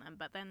letters from them,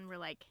 but then we're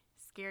like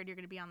scared you're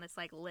gonna be on this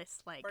like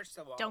list like First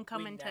of all, don't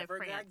come we into never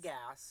France. got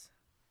gas.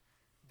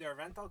 The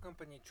rental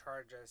company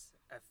charged us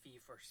a fee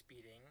for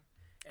speeding.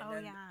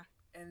 And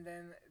And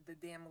then the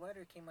damn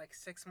letter came like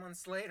 6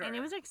 months later. And it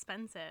was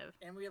expensive.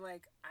 And we were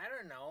like, I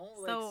don't know.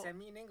 So- Like, send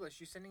me in English.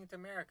 You're sending it to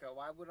America.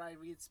 Why would I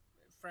read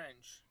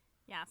French?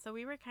 Yeah, so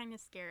we were kind of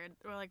scared.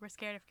 We're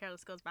scared if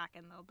Carlos goes back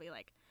and they'll be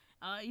like,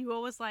 you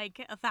owe us like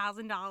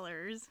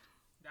 $1,000.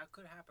 That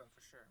could happen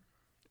for sure.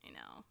 I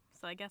know.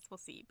 So I guess we'll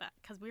see. But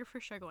because we're for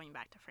sure going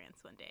back to France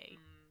one day.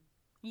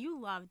 Mm, You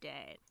loved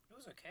it. it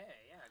was okay.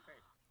 Yeah, great.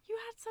 You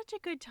had such a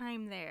good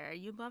time there.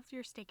 You loved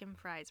your steak and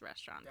fries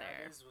restaurant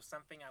there. That was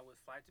something I would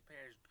fly to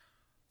Paris.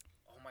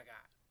 Oh my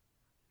god.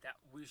 That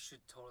we should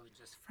totally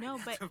just fly No,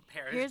 down but to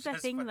Paris here's the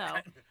just thing, for though.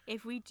 that.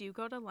 If we do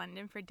go to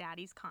London for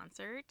Daddy's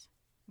concert,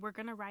 we're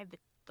going to ride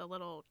the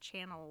little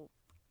channel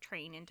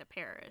train into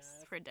Paris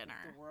Yeah, for if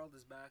dinner. The world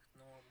is back to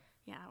normal.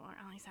 Yeah, we'll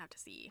always have to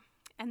see.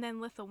 And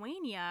then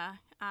Lithuania,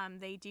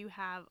 they do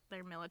have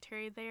their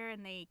military there,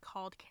 and they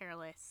called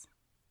Careless.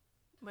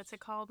 What's it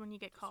called when you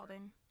get called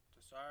in?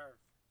 To serve.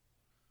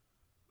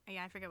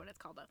 Yeah, I forget what it's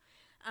called,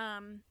 though.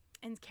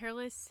 And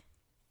Careless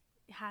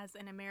has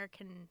an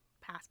American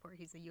passport.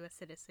 He's a U.S.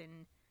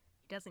 citizen.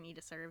 He doesn't need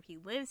to serve. He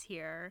lives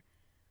here,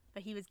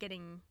 but he was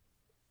getting,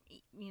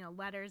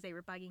 letters. They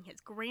were bugging his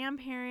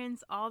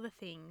grandparents, all the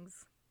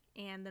things.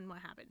 And then what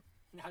happened?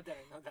 Now that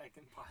I know that I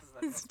can pause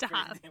that, that's Stop.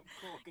 pretty damn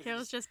cool. 'Cause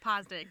Carlos just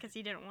paused it because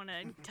he didn't want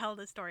to tell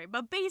the story.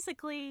 But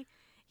basically,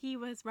 he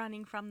was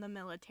running from the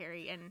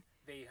military, and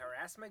they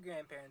harassed my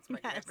grandparents. My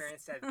Yes.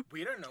 grandparents said,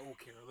 we don't know who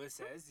Carlos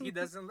is. He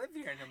doesn't live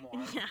here anymore.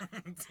 Yeah.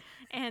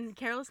 And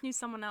Carlos knew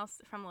someone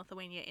else from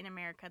Lithuania in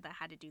America that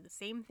had to do the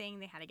same thing.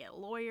 They had to get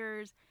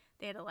lawyers.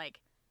 They had to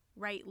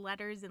write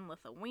letters in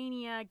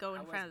Lithuania, go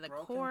in front of the I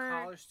was a court.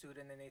 broken college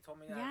student, and they told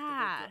me I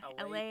Yeah, have to go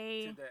to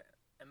LA. to the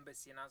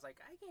embassy, and I was like,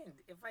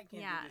 if I can't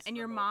Yeah, do this and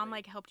your mom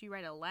remotely, helped you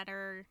write a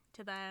letter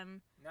to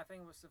them,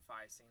 nothing was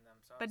sufficing them.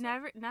 So I but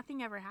was like,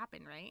 nothing ever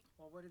happened, right?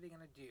 well, what are they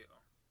gonna do?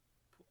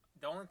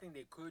 The only thing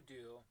they could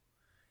do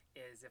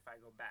is if I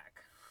go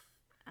back.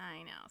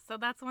 I know. So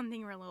that's one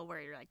thing we're a little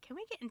worried. We're like, can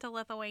we get into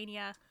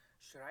Lithuania?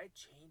 Should I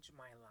change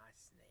my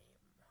last name?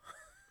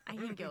 I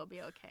think it'll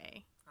be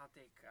okay. I'll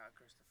take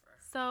Christopher.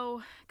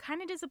 So,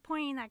 kind of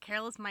disappointing that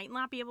Carlos might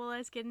not be able to let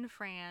us get into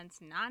France,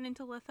 not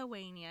into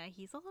Lithuania.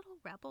 He's a little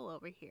rebel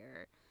over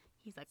here.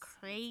 He's a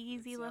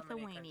crazy Let's see, how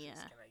many Lithuania.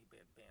 countries can I be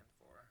banned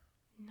for?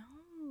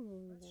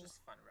 No. That's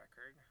just fun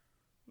record.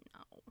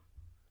 No.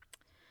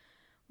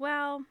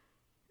 Well,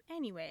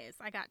 Anyways,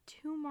 I got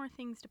 2 more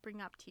things to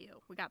bring up to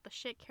you. We got the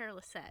shit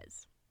Careless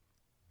says.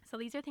 So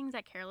these are things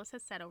that Careless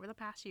has said over the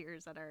past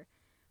years that are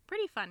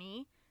pretty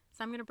funny.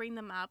 So I'm going to bring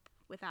them up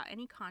without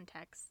any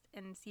context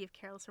and see if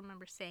Careless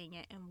remembers saying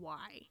it and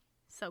why.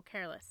 So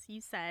Careless,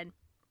 you said,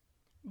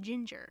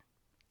 ginger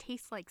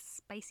tastes like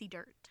spicy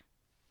dirt.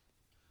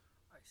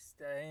 I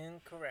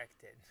stand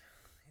corrected.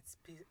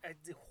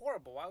 It's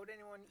horrible. Why would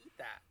anyone eat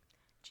that?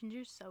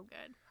 Ginger's so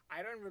good.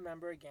 I don't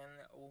remember again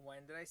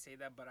when did I say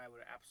that, but I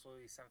would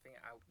absolutely something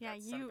I would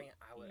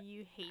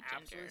you hate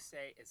absolutely ginger.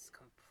 say it's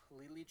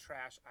completely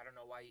trash. I don't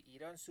know why you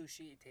eat it on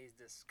sushi. It tastes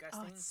Oh,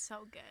 disgusting. it's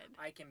so good.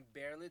 I can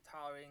barely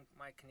tolerate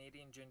my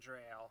Canadian ginger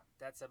ale.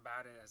 That's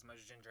about it, as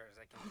much ginger as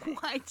I can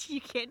take. What?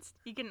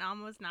 You can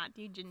almost not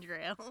do ginger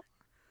ale.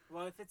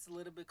 Well, if it's a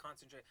little bit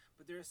concentrated,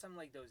 but there's some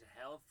like those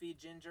healthy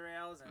ginger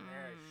ales, and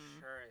there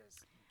sure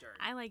is dirt.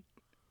 I like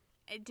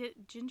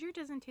it. Ginger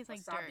doesn't taste like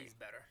Wasabi's dirt.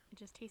 better. It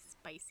just tastes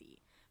spicy.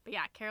 But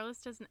yeah,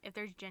 Careless doesn't. If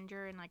there's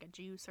ginger in like a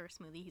juice or a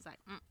smoothie, he's like,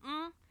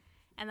 mm.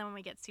 And then when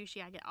we get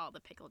sushi, I get all the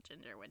pickled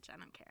ginger, which I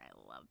don't care. I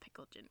love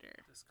pickled ginger.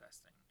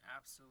 Disgusting.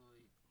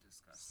 Absolutely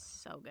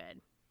disgusting. So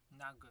good.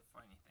 Not good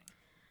for anything.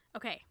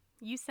 Okay,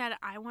 you said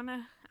I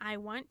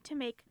want to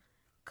make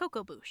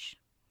cocoa bouche.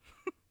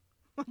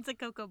 What's a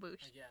cocoa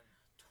bouche? Again,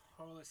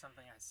 totally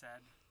something I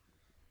said.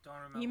 Don't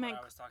remember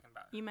what I was talking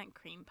about. You meant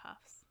cream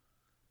puffs.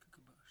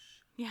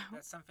 Cockabouche. Yeah.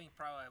 That's something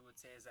probably I would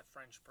say as a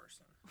French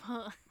person.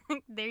 Well,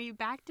 there you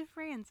back to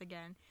France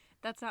again.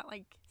 That's not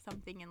like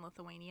something in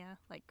Lithuania,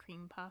 like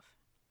cream puff.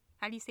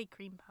 How do you say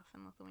cream puff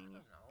in Lithuania? I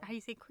don't know. How do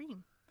you say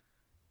cream?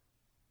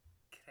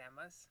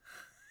 Cremas?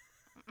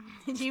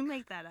 Did you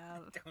make that up? I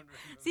don't remember.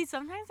 See,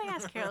 sometimes I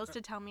ask Carlos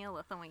to tell me a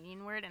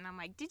Lithuanian word, and I'm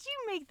like, did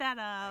you make that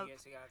up? I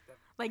guess you got the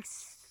Like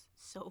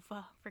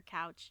sofa for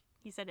couch.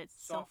 He said it's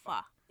sofa.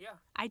 Sofa. Yeah.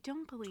 I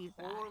don't believe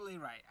that. Totally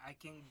right. I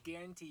can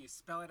guarantee you.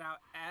 Spell it out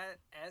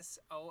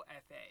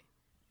SOFA.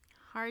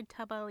 Hard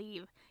to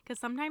believe. Because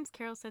sometimes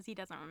Carol says he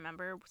doesn't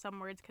remember some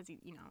words because he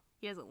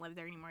doesn't live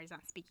there anymore. He's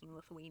not speaking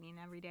Lithuanian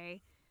every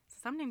day. So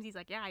sometimes he's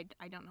like, yeah,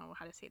 I don't know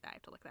how to say that. I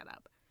have to look that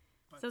up.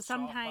 But So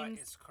sometimes-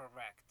 sofa is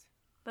correct.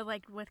 But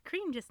like with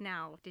cream just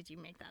now, did you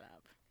make that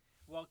up?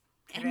 Well,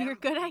 And you're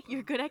good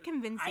at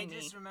convincing I me.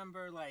 just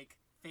remember like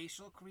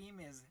facial cream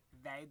is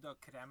Veido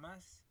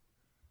cremas.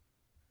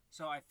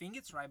 So I think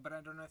it's right, but I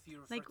don't know if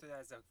you refer Like- to it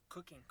as a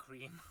cooking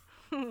cream.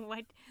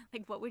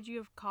 what would you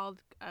have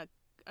called a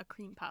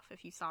cream puff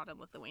if you saw it in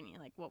Lithuania?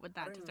 Like what would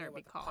I that don't even know dessert be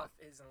what the called? puff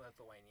is in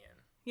Lithuanian.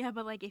 Yeah,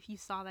 but like if you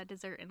saw that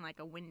dessert in like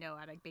a window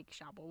at a bake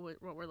shop,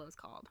 what were those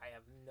called? I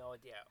have no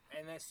idea.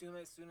 And as soon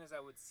as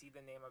I would see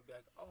the name, I'd be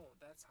like, oh,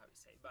 that's how you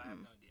say it. But I have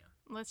no idea.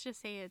 Let's just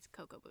say it's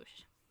cocoa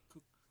bouche.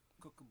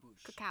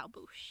 Cockabouche. Cacao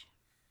bouche.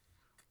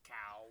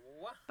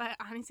 Cacao. But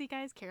honestly,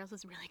 guys, Carlos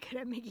was really good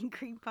at making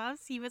cream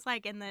puffs. He was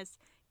like in this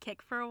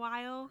kick for a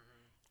while.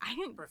 I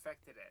didn't.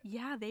 Perfected it.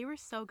 Yeah, they were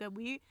so good.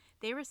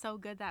 They were so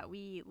good that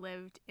we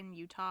lived in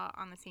Utah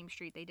on the same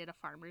street. They did a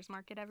farmer's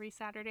market every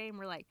Saturday, and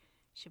we're like,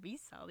 should we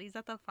sell these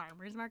at the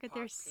farmer's market?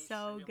 They're Puff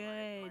so pastry,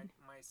 good.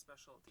 My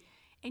specialty.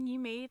 And you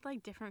made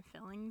like different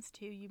fillings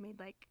too. You made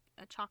like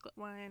a chocolate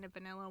one, a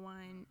vanilla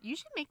one. You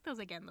should make those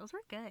again. Those were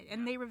good,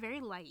 and Yeah. they were very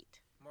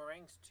light.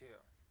 Meringues too.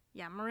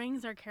 Yeah,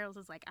 meringues are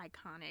Carol's like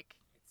iconic.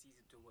 It's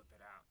easy to whip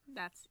it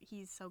out.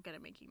 He's so good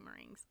at making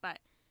meringues. But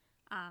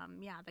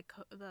yeah,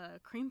 the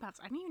cream puffs.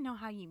 I didn't even know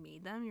how you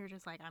made them. You were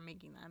just like, I'm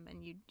making them,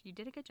 and you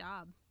did a good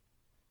job.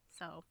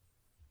 So,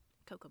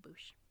 cocoa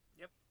bouche.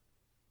 Yep.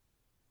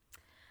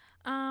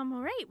 All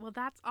right. Well,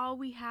 that's all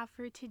we have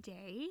for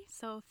today.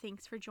 So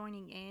thanks for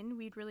joining in.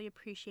 We'd really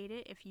appreciate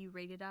it if you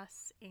rated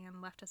us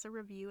and left us a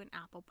review in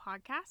Apple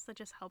Podcasts. That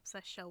just helps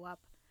us show up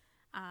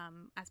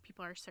as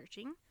people are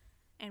searching.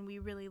 And we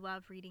really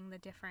love reading the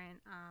different,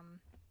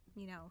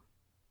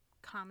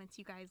 comments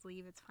you guys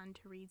leave. It's fun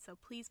to read. So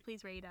please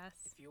rate us.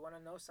 If you want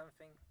to know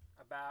something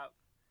about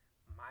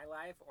my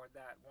life or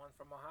that one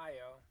from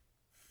Ohio,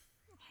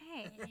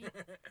 Hey. we're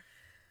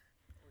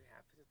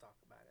happy to talk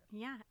about it.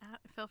 Yeah,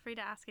 feel free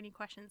to ask any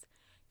questions.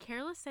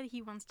 Careless said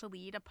he wants to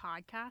lead a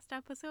podcast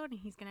episode, and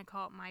he's going to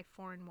call it My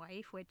Foreign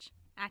Wife, which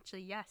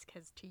actually, yes,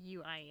 because to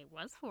you, I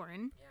was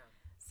foreign. Yeah.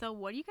 So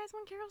what do you guys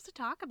want Careless to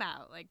talk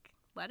about? Like,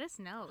 let us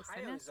know.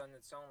 Send Ohio us. is on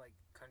its own like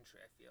country.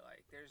 I feel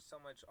like there's so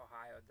much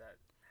Ohio that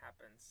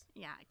happens.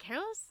 Yeah,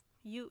 Careless,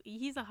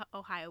 he's a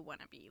Ohio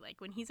wannabe.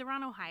 Like, when he's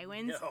around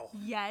Ohioans, No.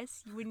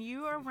 yes, when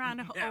you are around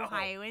No.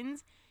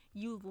 Ohioans,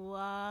 you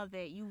love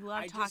it. You love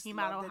I just talking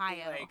about love Ohio.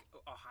 that they, like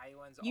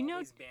Ohioans You know-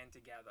 always band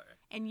together.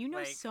 And you know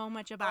like, so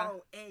much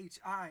about...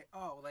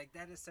 OHIO, like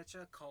that is such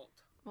a cult.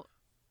 Ooh.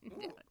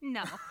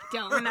 No,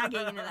 we're not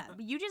getting into that.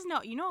 But you just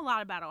know, a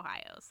lot about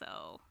Ohio,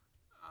 so...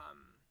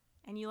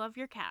 And you love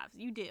your calves.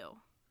 You do.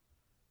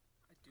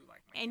 I do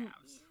like my And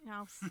calves.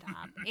 no,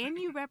 stop. And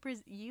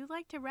you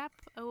like to rep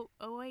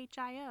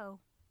OHIO.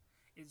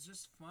 It's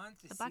just fun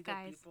to The see that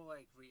Buckeyes. people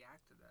like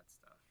react to that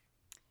stuff.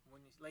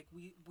 When you, like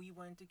we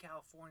went to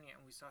California and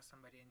we saw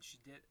somebody and she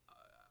did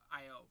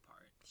IO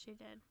part. She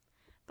did.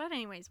 But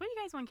anyways, what do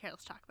you guys want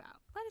Carlos to talk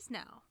about? Let us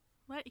know.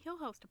 He'll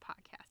host a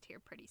podcast here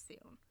pretty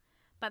soon.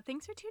 But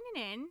thanks for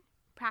tuning in.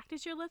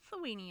 Practice your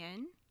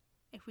Lithuanian.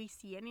 If we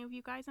see any of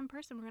you guys in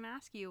person, we're going to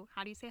ask you,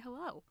 how do you say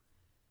hello?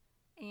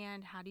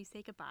 And how do you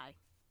say goodbye?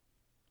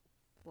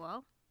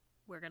 Well,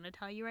 we're going to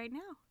tell you right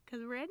now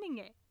because we're ending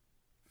it.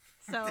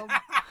 So,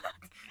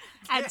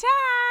 acha!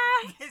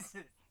 This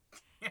is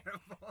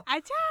terrible.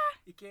 Acha!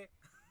 Ike.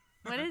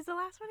 What is the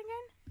last one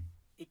again?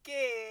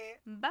 Ike.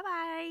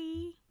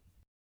 Bye-bye.